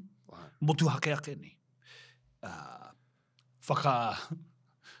o motu hake ni.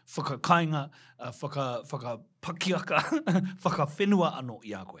 Whakakainga, whakapakiaka, whakawhenua anō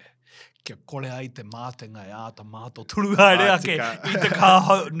i a koe. Kia kore ai te mātenga e āta mātou turu haere ake i te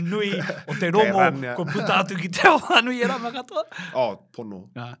kāhau nui o te rongo ko puta atu ki te awanui e rama katoa. Pono.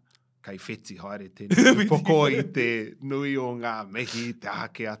 Kai wheti haere tēnei. Poko i te nui o ngā mehi, te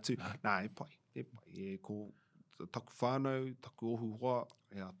hake atu. Nā, e pai. E ko taku whānau, taku ohu hoa,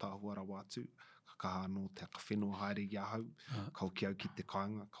 e a tāhua rawa atu. Ka anō te whenua haere i ahau. Kau ki au ki te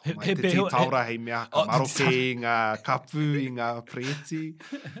kāinga. Kau mai te taura hei mea. Ka maroke i ngā kapu, i ngā preti.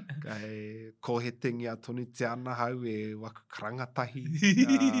 Ko he tingi a tonu te ana hau e waku karangatahi.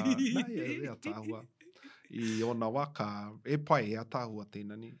 Nā, e a tāhua. I ona wā, e pai e a tāhua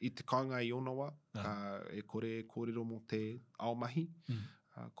tēnani. I te kāinga i ona wā, e kōrero mo te aomahi.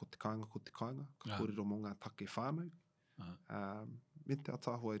 Ko te kāinga. Ka kōrero mo ngā take whānau. Me te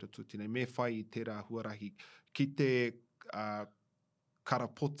atāhua i roto tēnei. Me whai i tērā huarahi. Ki te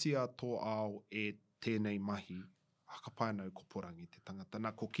karapotia tō ao e tēnei mahi, hakapainau ko porangi te tangata.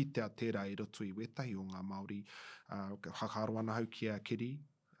 Nā ko kitea tērā i roto i wetahi o ngā Māori. Hakaaro ana hau ki a keri,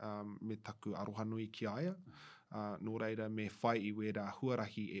 me taku arohanui ki aia. Nō reira me whai i wera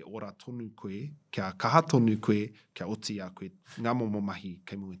huarahi e ora tonu koe, kia kaha tonu koe, kia oti a koe. Ngā momo mahi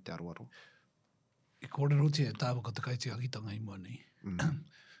kei mua te aroaro. E kōrero te e tāwa ka te kaiti akitanga i mua nei.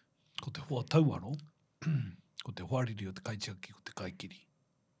 Ko te hoa tauaro, ko te hoariri o te kaitiaki, ko te kaikiri.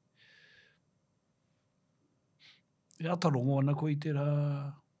 E atarongo ana ko i te rā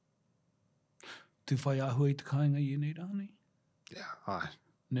tu whai ahua i te kāinga i nei rā nei? Ai.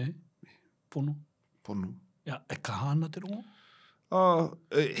 Ne? Pono? E kahana te rongo?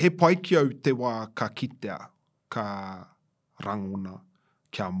 He pai ki au te wā ka kitea, ka rangona,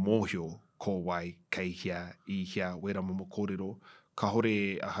 kia mōhio ko wai, kei hia, i hia, wera momo kōrero, ka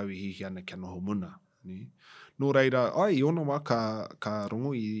hore a hau i hia na kia noho muna. Ne? Nō reira, i ona wā ka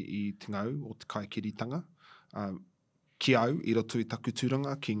rongo i te ngau o te kaikiritanga, ki au i roto i taku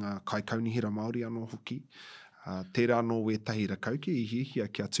tūranga ki ngā kaikaunihira Māori anō hoki. Tērā anō wētahi rakauke i hihia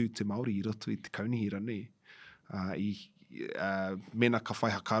kia tū te Māori i roto i te kaunihira ne. Mena ka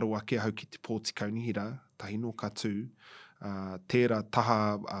whai hakaro ake hau ki te pōti kaunihira, tahi no ka tū, tērā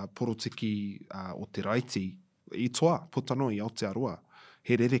taha porotiki o te raiti, i toa, potano i Aotearoa,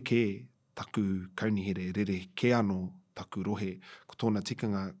 he rereke taku kaunihire, rereke anō taku rohe, ko tōna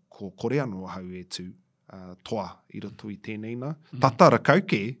tikanga ko kore anō hau e tū, toa i roto i tēnei nā. Tatara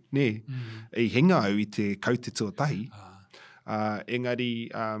kauke, ne, i hinga au i te kaute tuatahi.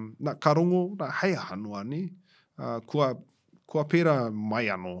 Engari, ka rongo, hei ahanua, ne, kua pēra mai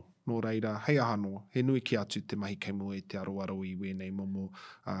anō, nō reira, hei ahanoa, he nui ki atu te mahi kei mua e te aroaro i wēnei momo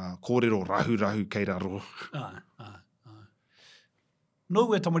kōrero rahu kei raro.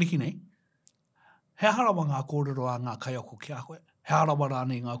 Nō e tamariki nei, he harawa ngā kōrero a ngā kaiako ki a koe? He harawa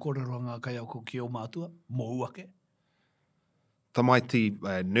rānei ngā kōrero a ngā kaiako ki o mātua? Mōu ake? Tamaiti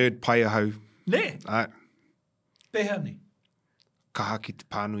nerd pai ahau. Ne? Pehea ni? Kaha ki te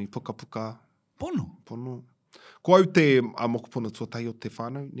pānui puka. Pono? Ko au te mokopuna tuatahi o te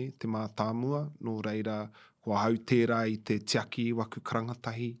whānau, ne, te mā tāmua, nō reira, ko hau tērā i te tiaki i waku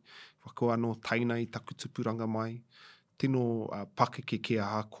karangatahi, waku anō taina i taku tupuranga mai, tino pakeke ke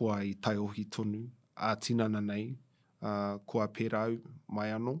aha koa i tai ohi tonu, a tinana nei, kua pērā au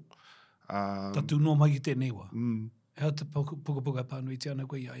mai anō. Tatu no mai i tēnei wā. Hea te puka pānui te ana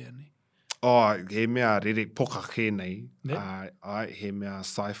koe i aia nei? He mea rere poka ke nei, he mea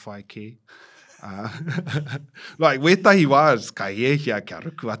sci-fi ke. Like, wētahi wās, ka hiehia kia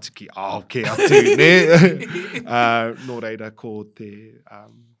ruku atu ki ke atu, ne? Nō reira, ko te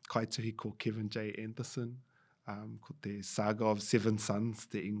kaituhi ko Kevin J. Anderson, ko te Saga of Seven Sons,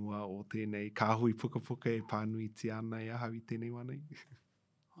 te ingoa o tēnei kāhui puka e pānui te ana i ahau i tēnei wanei.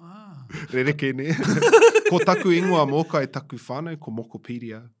 Rereke, ne? Ko taku ingoa moka e taku whānau, ko Moko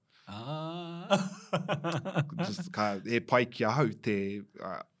Tepania. E pai ki ahau te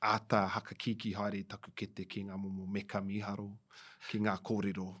ata haka kiki haere taku kete ki ngā momo meka miharo, ki ngā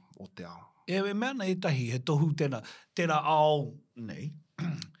kōrero o te ao. E mea nei tahi, he tohu tēnā ao nei,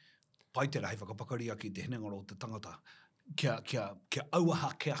 pai tērā hei whakapakari aki te hinengaro o te tangata, kia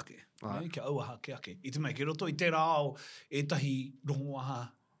auaha ke ake. Kia auaha ke ake. I te mea, ki roto i tērā ao, e tahi rongo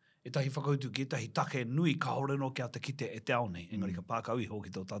aha, e tahi whakautu ki tahi take nui ka hore no kia te kite e te ao nei. Engari ka pākau i hoki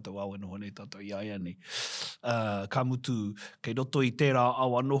tō tātou au e noho nei tātou i aia nei. Ka mutu, kei roto i tērā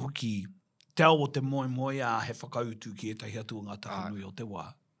au anoho ki te ao o te moe moe a he whakautu ki e tahi atu o ngā take nui o te wā.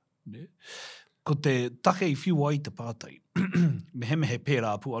 Ne? Ko te take i whiu ai te pātai, mehe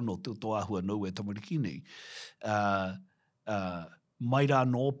pērā pu anō tō āhua nau e tamariki nei, mai rā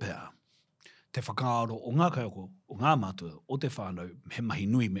nō pēr, te whakaaro o ngā kaioko, o ngā mātua, o te whānau, he mahi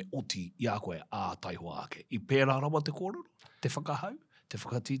nui me oti i a koe a taihoa ake. I pērā rawa te kōrero, te whakahau, te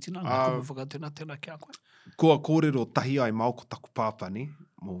whakatītina, ngā kumu whakatena tēnā kia koe. Kua kōrero tahi ai Moko taku pāpani,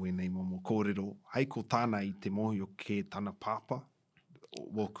 mō wenei momo kōrero, hei ko tāna i te mohi o ke tāna pāpa,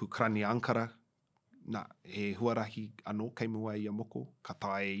 woku krani ankara, nā, he huarahi anō kei mua i a moko, ka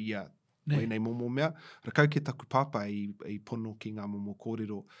tae ia wenei momo mea. Rakau ke taku pāpa i pono ki ngā momo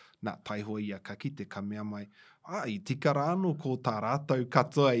kōrero, nā taihoa ia ka kite ka mea mai, i tika rāno ko tā rātou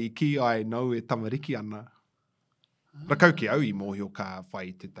katoa i ki ai nau e tamariki ana. Rakau ke au i mohi o ka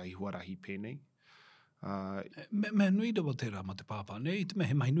whai te tai huarahi pēnei. Me nui rawa tērā ma te pāpā, ne? I te me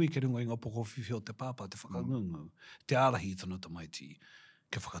he mahi nui ke ringo i ngā poko whiwhi o te pāpā, te whakangungu, te ārahi tana tamaiti,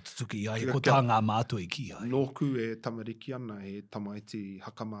 ke whakatutuki ai, ko tā ngā mātua i ki ai. Nōku e tamariki ana e tamaiti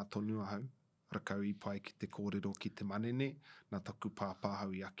hakamā tonu ahau, rakau i pai ki te kōrero ki te manene, nā taku pāpā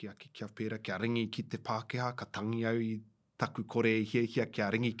hau i aki kia pēra, kia ringi ki te Pākehā, ka tangi au i taku kore i hia, kia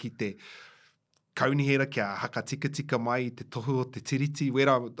ringi ki te kaunihera, kia haka tika mai te tohu o te tiriti,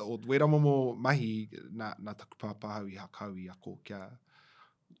 wera momo mahi, nā taku pāpā hau i hakau i ako, kia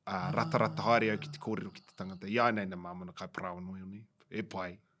rata haere au ki te kōrero ki te tangata. Ia nei na māmana kai parao noi oni, e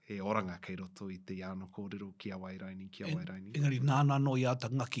pai, he oranga kei roto i te iano kōrero kia wairaini. Engari nāna no i ata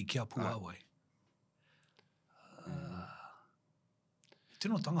ngaki kia pua wai.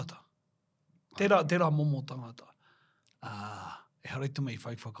 Tino tangata. Tērā momo tangata. E harai te mei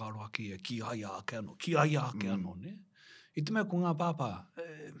whai whakaaro aki e ki ai ake ano, ne? I te mea ko ngā pāpā,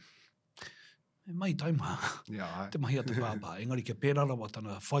 mai taima, te mahi a te pāpā. Engari ke pērā rawa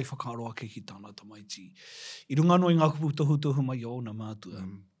tana whai whakaaro ake ki tāna tamaiti. I runga no i ngā kupu tohu mai o na mātua.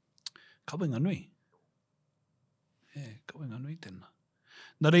 Kawenga nui. Kawenga nui tēnā.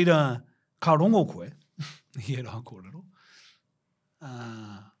 Nā reira, ka rongo koe, i e rā kōrero,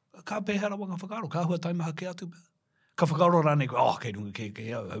 ka pēhera wanga whakaaro, ka hua taimaha ke atu pēr. Ka whakaaro rānei koe, kei runga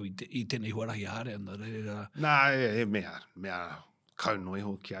kei au i tēnei huarahi haere, nā reira. Nā, mea kaunoi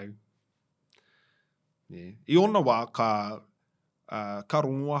ho ki au. I ona wā, ka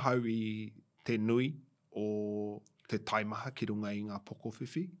rongoa hau i te nui o te taimaha ki runga i ngā poko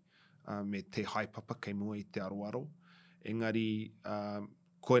whiwhi, me te haipapa kei mua i te aroaro. Engari,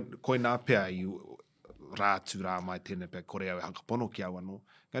 koe nā pēr i rātu rā mai tēnei pēr kore au hakapono ki au anō.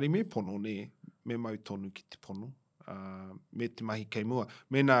 Engari, me pono ne, me mau tonu ki te pono. Me te mahi kei mua.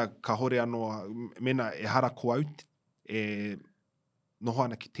 Mena ka hore anō, mena e hara ko au, e noho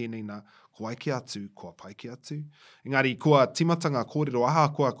ana ki tēnei nā, ko ai ki atu, kua pai ki atu. Engari, kua timatanga kōrero aha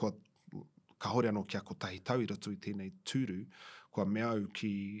kua ka hore anō kia ko tahi tau i roto i tēnei tūru, kua mea au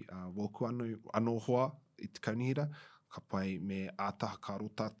ki woku anō hoa i te kaunihira, ka pai me ātaha ka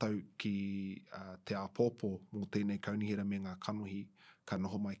rotātau ki te āpōpō mō tēnei kaunihira me ngā kanohi, ka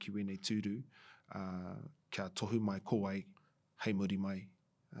noho mai ki wenei tūru, kia tohu mai ko ai, hei muri mai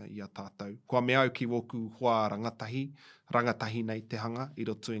i a tātou. Kua mea au ki woku hoa rangatahi nei te hanga, i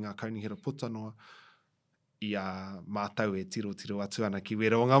roto i ngā kaunihira putanoa, i a mātau e tiro atu ana ki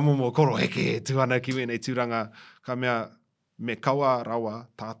wera o ngā momo koro heke e tu ana ki wenei tūranga. Ka mea, me kaua rawa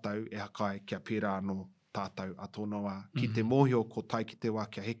tātou e hakai kia pērā anō tātou atonoa ki te mōhio ko tai ki te wā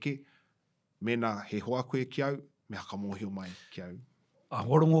kia heke, mena he hoa koe ki au, me haka mōhio mai ki au.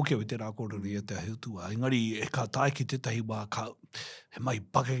 Horongo ke o te rā kōrero i te ahutua. Engari, e ka tae ki tetahi wā, he mai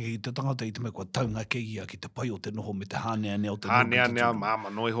pake ki te tangata i te mea kua taunga ke ia ki te pai o te noho me te hānea nea o te noho. Hānea,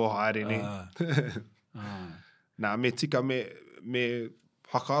 māma noi ho haere ne. Nā, me tika me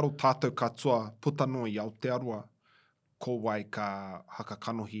whakaaro tātou katoa putano i Aotearoa, ko wai ka haka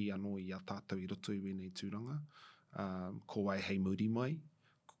kanohi anō i a tātou i roto i wenei tūranga. Ko wai hei muri mai,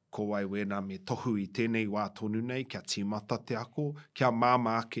 ko wai wena me tohu i tēnei wā tonu nei, kia tīmata te ako, kia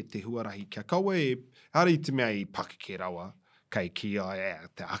māma ake te huarahi, kia kaua hara i te mea i pake ke rawa, kei ki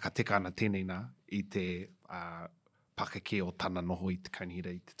te aka teka ana tēnei nā, i te pake ke o tana noho i te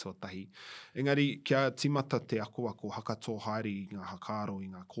kaunihira i te tuatahi. Engari, kia tīmata te ako haka tō haere i ngā hakaaro, i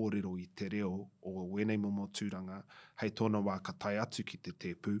ngā kōrero i te reo o wenei momo tūranga, hei tōna wā ka tai atu ki te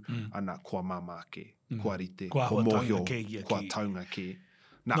tēpū, ana kua māma ake, kua rite, kua mōhio, kua taunga ke.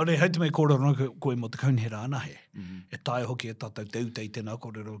 Nō rei, hei te mei kōrero koe mo te kaunihira ana he. E tae hoki e tātou teutei tēnā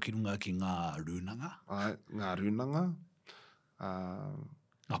kōrero ki runga ki ngā rūnanga. Ngā rūnanga.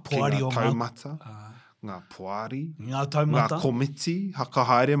 Ngā poari ki o ngā taumata, ngā poari, ngā taumata. ngā komiti,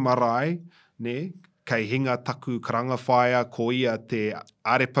 hakahaere marae, ne? Kei hinga taku karanga whaia ko ia te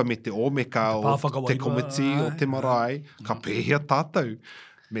arepa me te omeka o te komiti o te marae, ka pēhia tātou.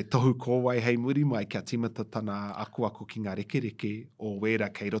 Me tohu kōwai hei muri mai kia timata tana aku ki ngā rekereke o wera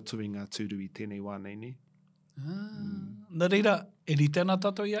kei roto i ngā tūru i tēnei wānei ne. Nā reira, e ri tēnā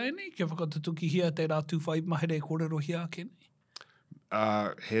tātou ia e nei? Kia whakatutuki hia te rā tūwhai mahere kōrero hia ake nei?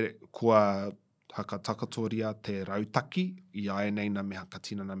 Kua haka takatoria te rautaki, i ae nei na me haka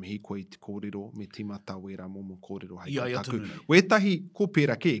tinana me hiko i te kōrero, me timata wera momo kōrero hei ko tāku. Wētahi, ko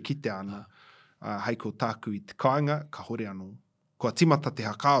pēra ke e kite ana, hei ko tāku i te kāinga, ka hore anō. Kua timata te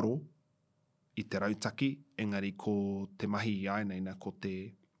hakaro i te rautaki, engari ko te mahi i ae nei na ko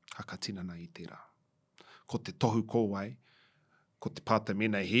te haka tinana i te rā. Ko te tohu kōwai, ko te pāta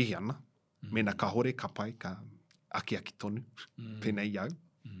mena e hehi ana, mena ka hore, ka pai, ka aki tonu, pēnei iau.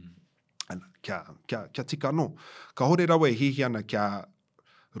 Ana, kia tika anō. Ka hore rawa e hihi ana kia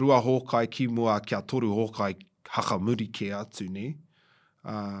rua hōkai ki mua kia toru hōkai haka muri ke atu, ne?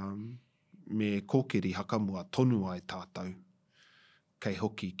 Me kōkeri haka mua tonu ai tātou. Kei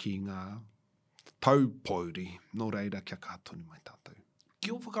hoki ki ngā taupauri. Nō reira kia kā tonu mai tātou.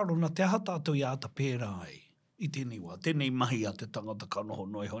 Kia whakaro na te aha tātou i ata pērā ai. I tēnei wā, tēnei mahi a te tangata ka noho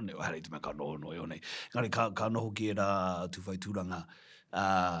noi hone, o harei te mea ka noho noi hone. Ngari ka noho ki e rā tuwhai tūranga,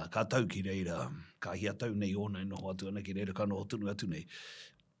 ka tau ki reira, ka hia tau nei ona e noho atu ana ki reira, ka noho tunu atu nei.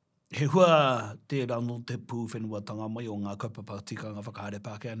 He hua tērā no te pū whenuatanga mai o ngā kaupapa tikanga whakaare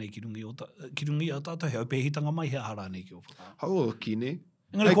Pākehā nei ki rungi a tātou, he au pēhitanga mai, he ahara nei ki o whakaro. Hau ki ne?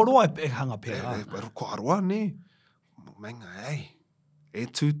 Ngari koroa e hanga pēhā. Ko aroa ne? Menga, ei. E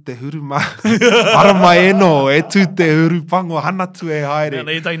tū te huru ma, ara mai eno, e tū te huru pango, hana tu e haere.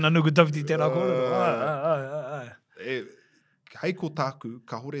 Nā, e taina nuku tawhiti tērā kōrero. Hei ko tāku,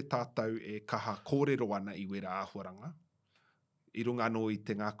 ka hore tātou e kaha kōrero ana i wera āhuaranga. I runga anō i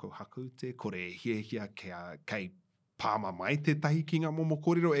te ngākau hakaute, kore e hiehia kei pāma mai te tahi ki ngā momo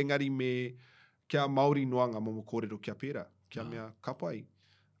kōrero, engari me kia Māori noa ngā momo kōrero kia pēra, kia mea kapai.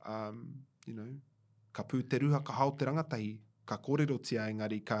 Ka pū te ruha, ka hao te rangatahi, ka kōrero tia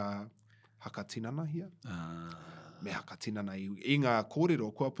engari ka haka tinana hia. Me haka tinana i ngā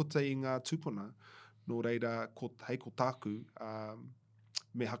kōrero, kua puta i ngā tūpuna, nō reira hei ko tāku,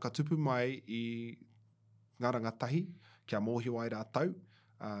 me haka tupu mai i ngā rangatahi, kia mōhio ai rātau,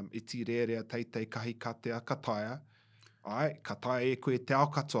 iti rearea teitei kahi ka te akataia, ai, ka taia e koe te ao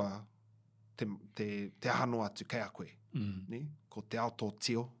katoa, te hano atu kei a koe. Ne? Ko te ao tō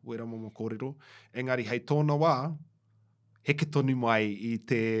tio, wera momo kōrero. Engari hei tōna wā, heke tonu mai i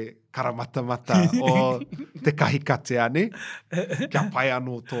te karamatamata o te kahi katea, ne? Kia pai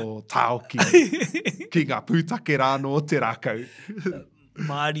anō tō tāoki ki ngā pūtake rāno o te rākau.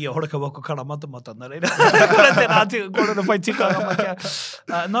 Māori a horaka wako karamatamata, nā reira. Kora te rāti, kora na whai tikanga makia.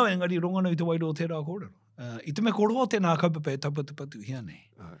 Nau engari rongana i te wairo o te rā kōrero. I te me koroa tēnā kaupapa e taupatupatu hia nei.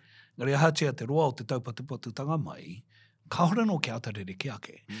 Ngari ahatia te roa o te taupatupatutanga mai, ka hora no ke atarere ke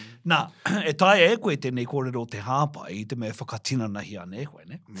ake. Nā, e tae e koe tēnei kōrero te hāpai i te me whakatinana hia ne koe,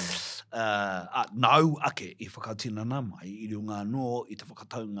 ne? Nau ake i whakatinana mai i runga no i te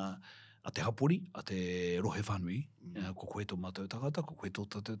whakataunga a te hapori, a te rohe whanui, ko koe tō mātou tangata, ko koe tō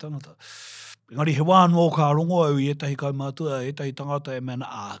tātou tangata. Engari he wāno ka rongo au i etahi kaumātua, etahi tangata e mena,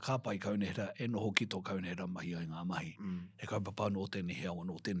 ka pai kaunehera, e noho ki tō kaunehera mahi ai ngā mahi. He kaupapa no tēnei hea o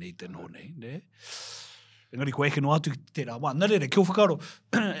no tēnei te no nei, ne? Engari koe eke no atu te rā wā. Nā rere, kio whakaro,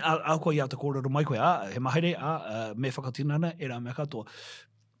 a koe i ata kōrero mai koe, he mahere, me whakatinana, e rā mea katoa,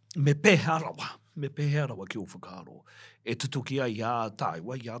 me pēhea rawa ki o whakaro. E tutuki ai ia tāi,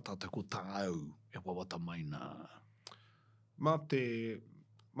 wai ia tātou ko tāu e wawata mai nā. Mā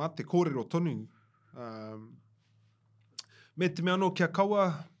te kōrero tonu, me te mea no kia kaua,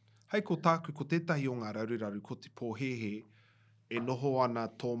 hei ko tāku ko tētahi o ngā rauraru, ko te pōhehe, e noho ana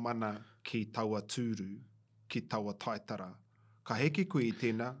tō mana ki taua tūru, ki taua taitara. Ka heke koe i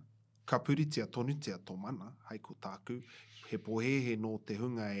tēnā, ka puritia tonutia tō mana, hei ko tāku, he pōhehe no te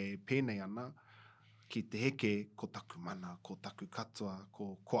hunga e pēnei ana, ki te heke ko taku mana, ko taku katoa,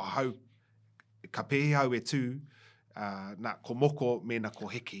 ko ahau, ka pēhea au e tū, ko moko mena ko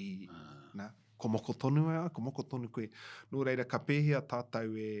heke i, ko moko tonu ea, ko moko tonu koe. Nō reira, ka pēhea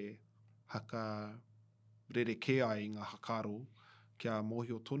tātou e haka rere ke ai ngā hakaro, kia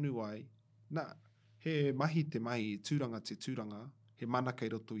mōhio tonu ai, he mahi te mahi, tūranga te tūranga, he mana kei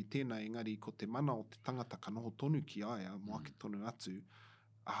roto i tēnā, engari ko te mana o te tangata ka noho tonu ki aia, moake tonu atu,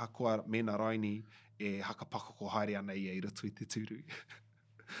 aha koa mena raini e haka pakoko haere ana i roto i te tūru.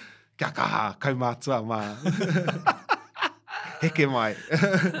 Kia kaha, kaumātua mā. Heke mai.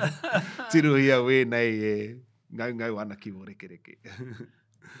 Tiru ia wēnei e ngau ana ki o reke reke.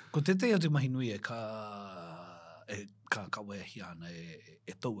 Ko te te atu mahi nui ka kaweahi ana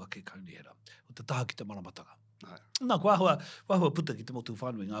e tau ake kaunihera. O te taha ki te Maramataka. Nā, kua hua puta ki te motu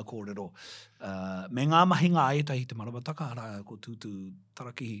whānui ngā kōrero. Me ngā mahinga etahi te Maramataka, ara ko tūtu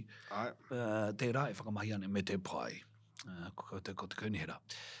tarakihi tērā e whakamahi ane me te pai. Ko te kaunihera.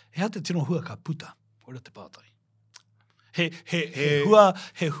 Hea te tino hua ka puta, ora te pātai. He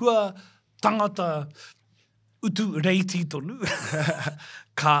hua tangata utu reiti tonu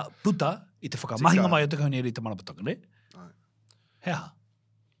ka puta i te whakamahinga mai o te kaunihera i te Maramataka, ne? Hea?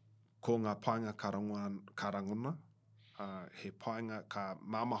 Ko ngā painga karangona, he painga ka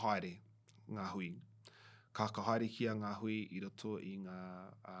māmahaere ngā hui. Ka haere kia ngā hui i roto i ngā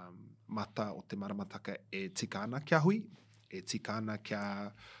mata o te Maramataka e tika ana kia hui, e tika ana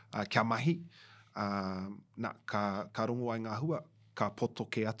kia mahi. Ka rongo ai ngā hua, ka poto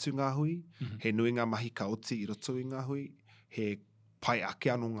ke atu ngā hui, he nui ngā mahi ka oti i roto i ngā hui, he pai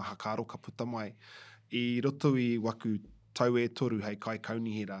ake anō ngā hakaro ka puta mai. I roto i waku tau e toru hei kai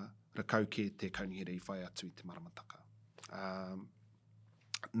kaunihera, rakau ke te kaunihera i whai atu i te Maramataka.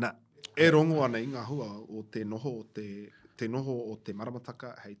 E rongo ana i ngā hua o te noho o te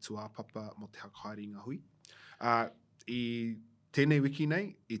Maramataka hei tuāpapa mo te hakahaere i ngā hui. I tēnei wiki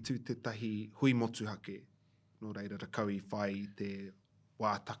nei, i tū tētahi hui motu hake. Nō reira rakau i whai i te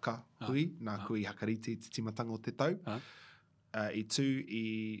wātaka hui, nā kui hakarite i te timatanga o te tau. I tū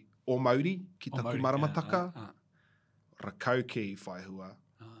i o Māori ki taku Maramataka, rakau ke i whai hua.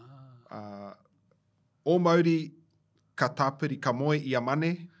 O Māori, ka tāpiri, ka moe i a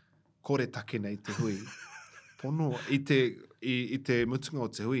mane, kore take nei te hui. Pono, i te mutunga o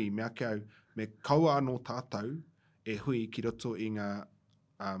te hui, mea ke au, me kaua anō tātou e hui ki roto i ngā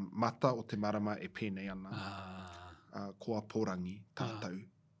mata o te marama e pēnei ana. Koa porangi tātou,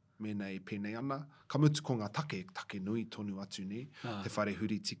 mēnei e pēnei ana. Ka mutu ko ngā take nui tonu atu ne, te whare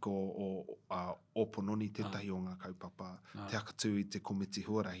huri tiko o pononi tētahi o ngā kaupapa, te akatū i te komiti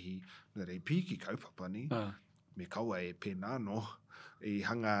huarahi, nā rei piki kaupapa ni, me kaua e pēnā no, i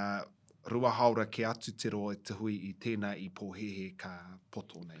hanga rua haura ke atu te roa te hui i tēnā i pōhehe ka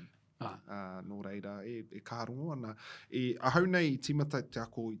poto nei. Nō reira, e kārongo ana. Ahau nei i timata te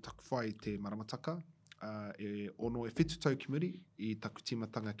ako i taku whai te Maramataka, e ono e whetutau ki muri i taku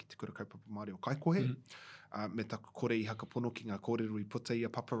timatanga ki te kura kaupapa Māori o Kaikohe, me taku kore i hakapono ki ngā kōrero i puta i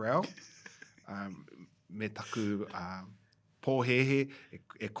a Paparau, me taku pōhehe,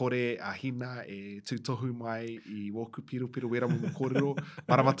 e kore a hina, e tūtohu mai i woku piropiro wera mo kōrero,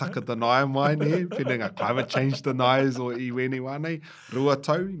 Maramataka denial mai ne, pēnei ngā climate change deniers o i wēnei wānei, rua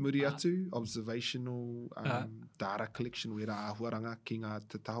tau i muri atu, observational data collection wera āhuaranga ki ngā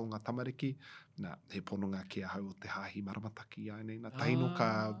te taho ngā tamariki, he pononga ki ahau o te hāhi Maramataki ai nei, nā tahino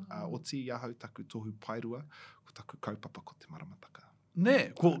ka oti i ahau taku tohu pairua, ko taku kaupapa ko te Maramataka. Ne,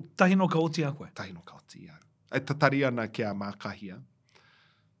 ko tahino ka oti a koe? Tahino ka oti au. E tatari ana kia mākahia.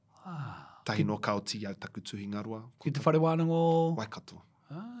 Tahino ka oti au taku tuhingarua. Ki te whare wānango? Waikato.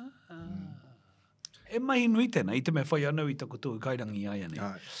 E mahi nui tēnā, i te mea whai anau i taku tōu kairangi ai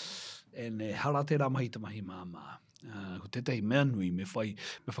ane. E ne hara tērā mahi te mahi māmā. Ko tētahi mea nui me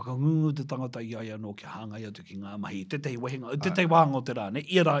whakangungu te tangata i ai anō ki hāngai atu ki ngā mahi. Tētahi wehenga, tētahi wāngo te rā, ne?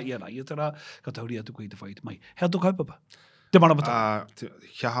 Ia rā, ka tauri atu koe i te whai te mahi. Hea tō kaupapa? Te Maramataka.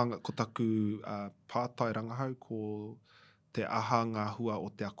 Hiahanga ko taku pātai rangahau ko te aha ngā hua o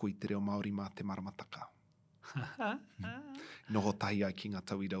te ako i te reo Māori mā te Maramataka. Noho tahi ai ki ngā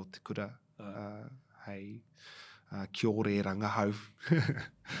tauira o te kura. Hei, kia ore rangahau.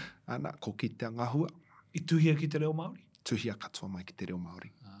 Ana, ko ki te ngā hua. I tuhia ki te reo Māori? Tuhia katoa mai ki te reo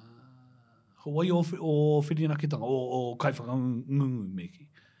Māori. Hawai o whirinakitanga, o kai whakangungu meki?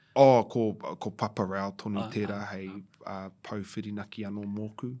 Ko Paparau tonu tērā hei pau whirinaki anō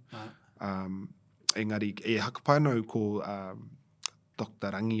mōku. Engari, e hakapainau ko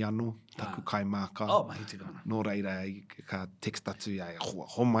Dr. Rangi anō, taku kai māka. Mahi te kana. Nō reira, ka text atu ai,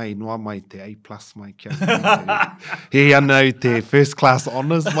 ho mai, noa mai te A+ mai kia. He anau te first class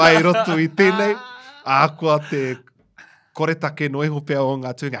honours mai roto i tēnei. Ākua te koretake noiho pēa o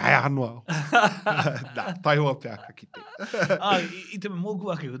ngā tuinga, hei anua. Nā, taihoa pēa ka ki te. I te mōku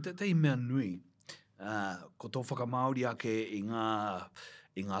ake, te mea nui, ko tō whakamauri ake i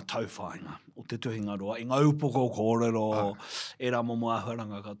ngā tauwhāinga, o te tuhinga roa, i ngā upoko kōrero, e rā momo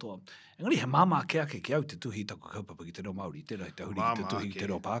āhuaranga katoa. Engari, he māma ake ki au te tuhi taku kaupapa ki te reo Māori, tērā te huri ki te tuhi ki te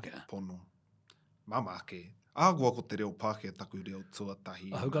reo Pākehā. Pono. Māma ake. Āgua ko te reo Pākehā taku reo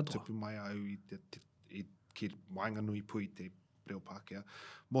tuatahi. Ahau katoa. Tupu mai au i ki Wainganui Pui te reo Pākehā.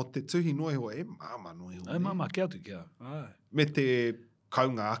 Mo te tuhi noe hoa, e māma noe hoa. E māma kia tu kia. Me te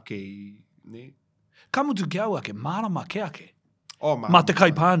kaunga ake i, ne? Kamutu kia au ake, marama kia ake. Oh, Ma te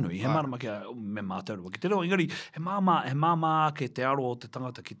kai pānui, he marama kia me mātaurua ki te reo. Engari, he māma ake te aro o te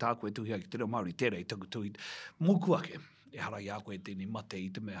tangata ki tā koe tuhia ki te reo Māori, tērei taku tuhi. Moku ake, e hara i a koe tēnei mate i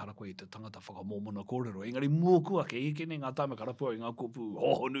te me hara koe i te tangata whakamōmona kōrero. Engari, moku ake, i kene ngā tāme karapua i ngā kōpū,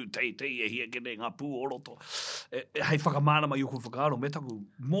 hohonu, tei, e hia kene ngā pū oroto. Hei whakamārama i oku whakaaro, me taku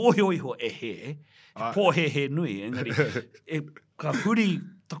mōhio iho e he, pōhe nui, engari, ka huri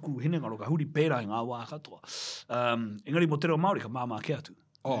taku hinengaro, ka huri pērā i ngā wā katoa. Engari, mo te reo Māori, ka māma ke atu.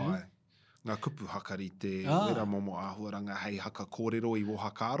 Ai. Ngā kupu hakari te wera momo āhuaranga, hei haka kōrero i wo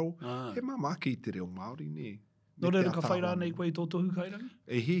hakaaro, he māma ke i te reo Māori, ne? Nō reira ka whaira nei koe i tō tohu kairangi?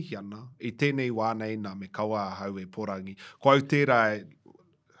 E hihi ana. I tēnei wānei nā me kaua hau e porangi. Ko au tērā,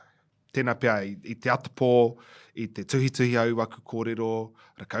 tēnā pia i te atapō, i te tuhi au waku kōrero,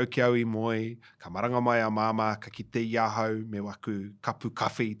 rakau ki au i moe, ka maranga mai a māma, ka ki te iahau, me waku kapu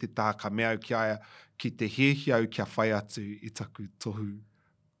kawhi i te tā, ka mea au ki aia, ki te hihi au kia whai atu i taku tohu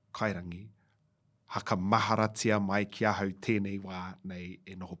kairangi. Haka maharatia mai ki ahau tēnei wā nei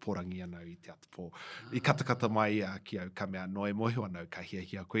e noho porangi anau i te atapō. I katakata mai ia ki au ka mea noe mohi anau ka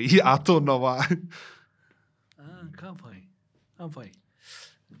hia koe i ātona wā. Ka whai.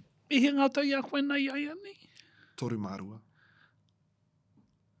 I he ngā tau i a koe nei ai ani? Toru mārua.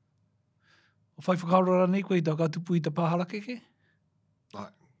 O whai whakaurora nei koe i tau katupu i te pāhara keke?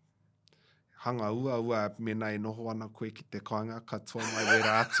 Ai. Hanga ua me nei noho ana koe ki te koanga, katoa mai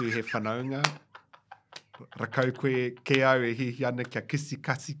wera atu he whanaunga. Rakau koe ke au e hihi ana kia kasi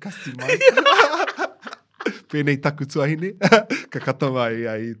mai. Pēnei taku tuahine. Ka katoa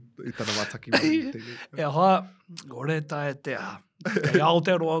ai i tana mataki mai. E hoa, ore tae te a. Kei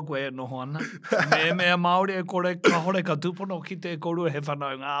Aotearoa koe e noho ana. Me mea Māori e kore ka hore ka tupono ki te korua he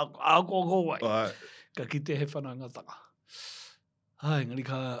whanaunga. A kō wai. Ka ki te he whanaunga tanga. Hai, ngari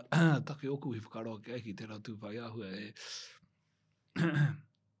ka take oku i whakaroa ki ki tērā tūwhai ahua e...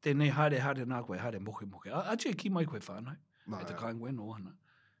 Tēnei haere nā koe, haere moke. Ache ki mai koe whānau. E te kāingoe no ana.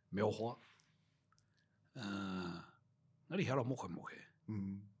 Me ohoa. Ngari hara moke.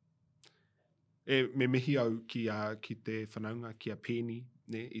 E me mihi au ki te whanaunga, ki a pēni,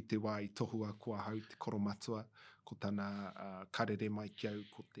 ne, i te wā i tohua kua hau te koromatua, ko tana karere mai ki au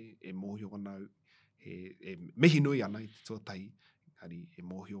ko te e mōhio anau, e mihi nui ana i te tuatai, hari e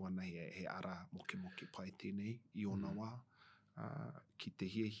mōhio ana he ara moke pai tēnei i ona wā. Ki te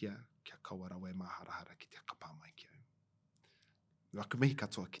hiehia, kia kawarawai maharahara ki te akapā mai ki au. Waku mihi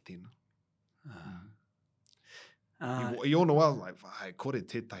katoa ki tēnā. I ona wā, like, kore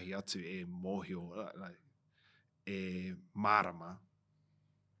tētahi atu e mōhio, e mārama,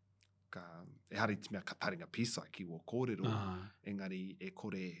 e hari te mea ka taringa pisa ki o kōrero, engari e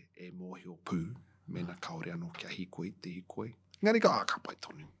kore e mōhio pū, mena kaore anō kia hikoi, te hikoi. Engari ka pai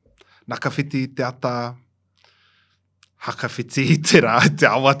tonu. Naka whiti te ata, haka whiti i te rā, te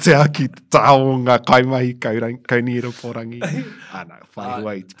awatea ki te tāo ngā kaimahi kauni ira porangi. Ana,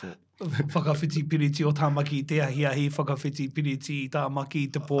 whaihua i te pō. Whakawhiti piriti o tāmaki i te ahi, whakawhiti piriti i tāmaki i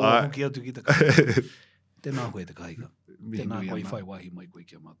te pō, hoki atu ki te kai. Tēnā koe te kaiga. Tēnā koe i whai wahi mai koe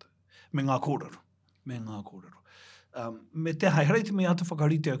ki a mata. Me ngā kōrero. Me te hairei te mea atu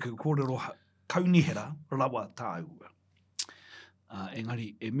whakarite ki kōrero kaunihera, rawa tāua.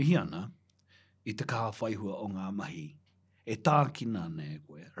 Engari, e mihi ana, i te kaha whaihua o ngā mahi, e tākina ne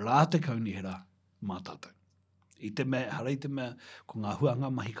koe, rā te kaunihera mātātou. I te mea, harei te mea, ko ngā huanga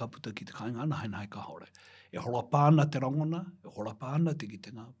mahi kaputa ki te kāinga, ana haina ka hore. E hora pāna te rangona, e hora pāna te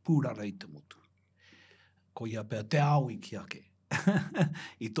kitenga, pūrara i te motu. Ko ia pēr te ao i ki ake.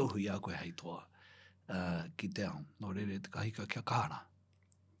 I tohu i a koe hei toa ki te ao. Nō rere te kahika kia kāra.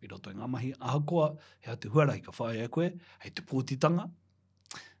 I roto i ngā mahi ahakoa, hea te huarai ka whae e koe, hei te pōtitanga.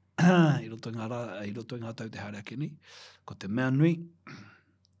 I roto i ngā tau te haere ake ni. Ko te mea nui,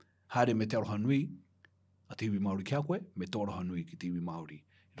 haere me te aroha nui, a te iwi Māori kia koe, me tō aroha nui ki te iwi Māori.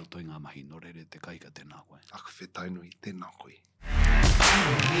 I roto i ngā mahi, nō rere te kahika tēnā koe. Aku whetau nui, tēnā koe.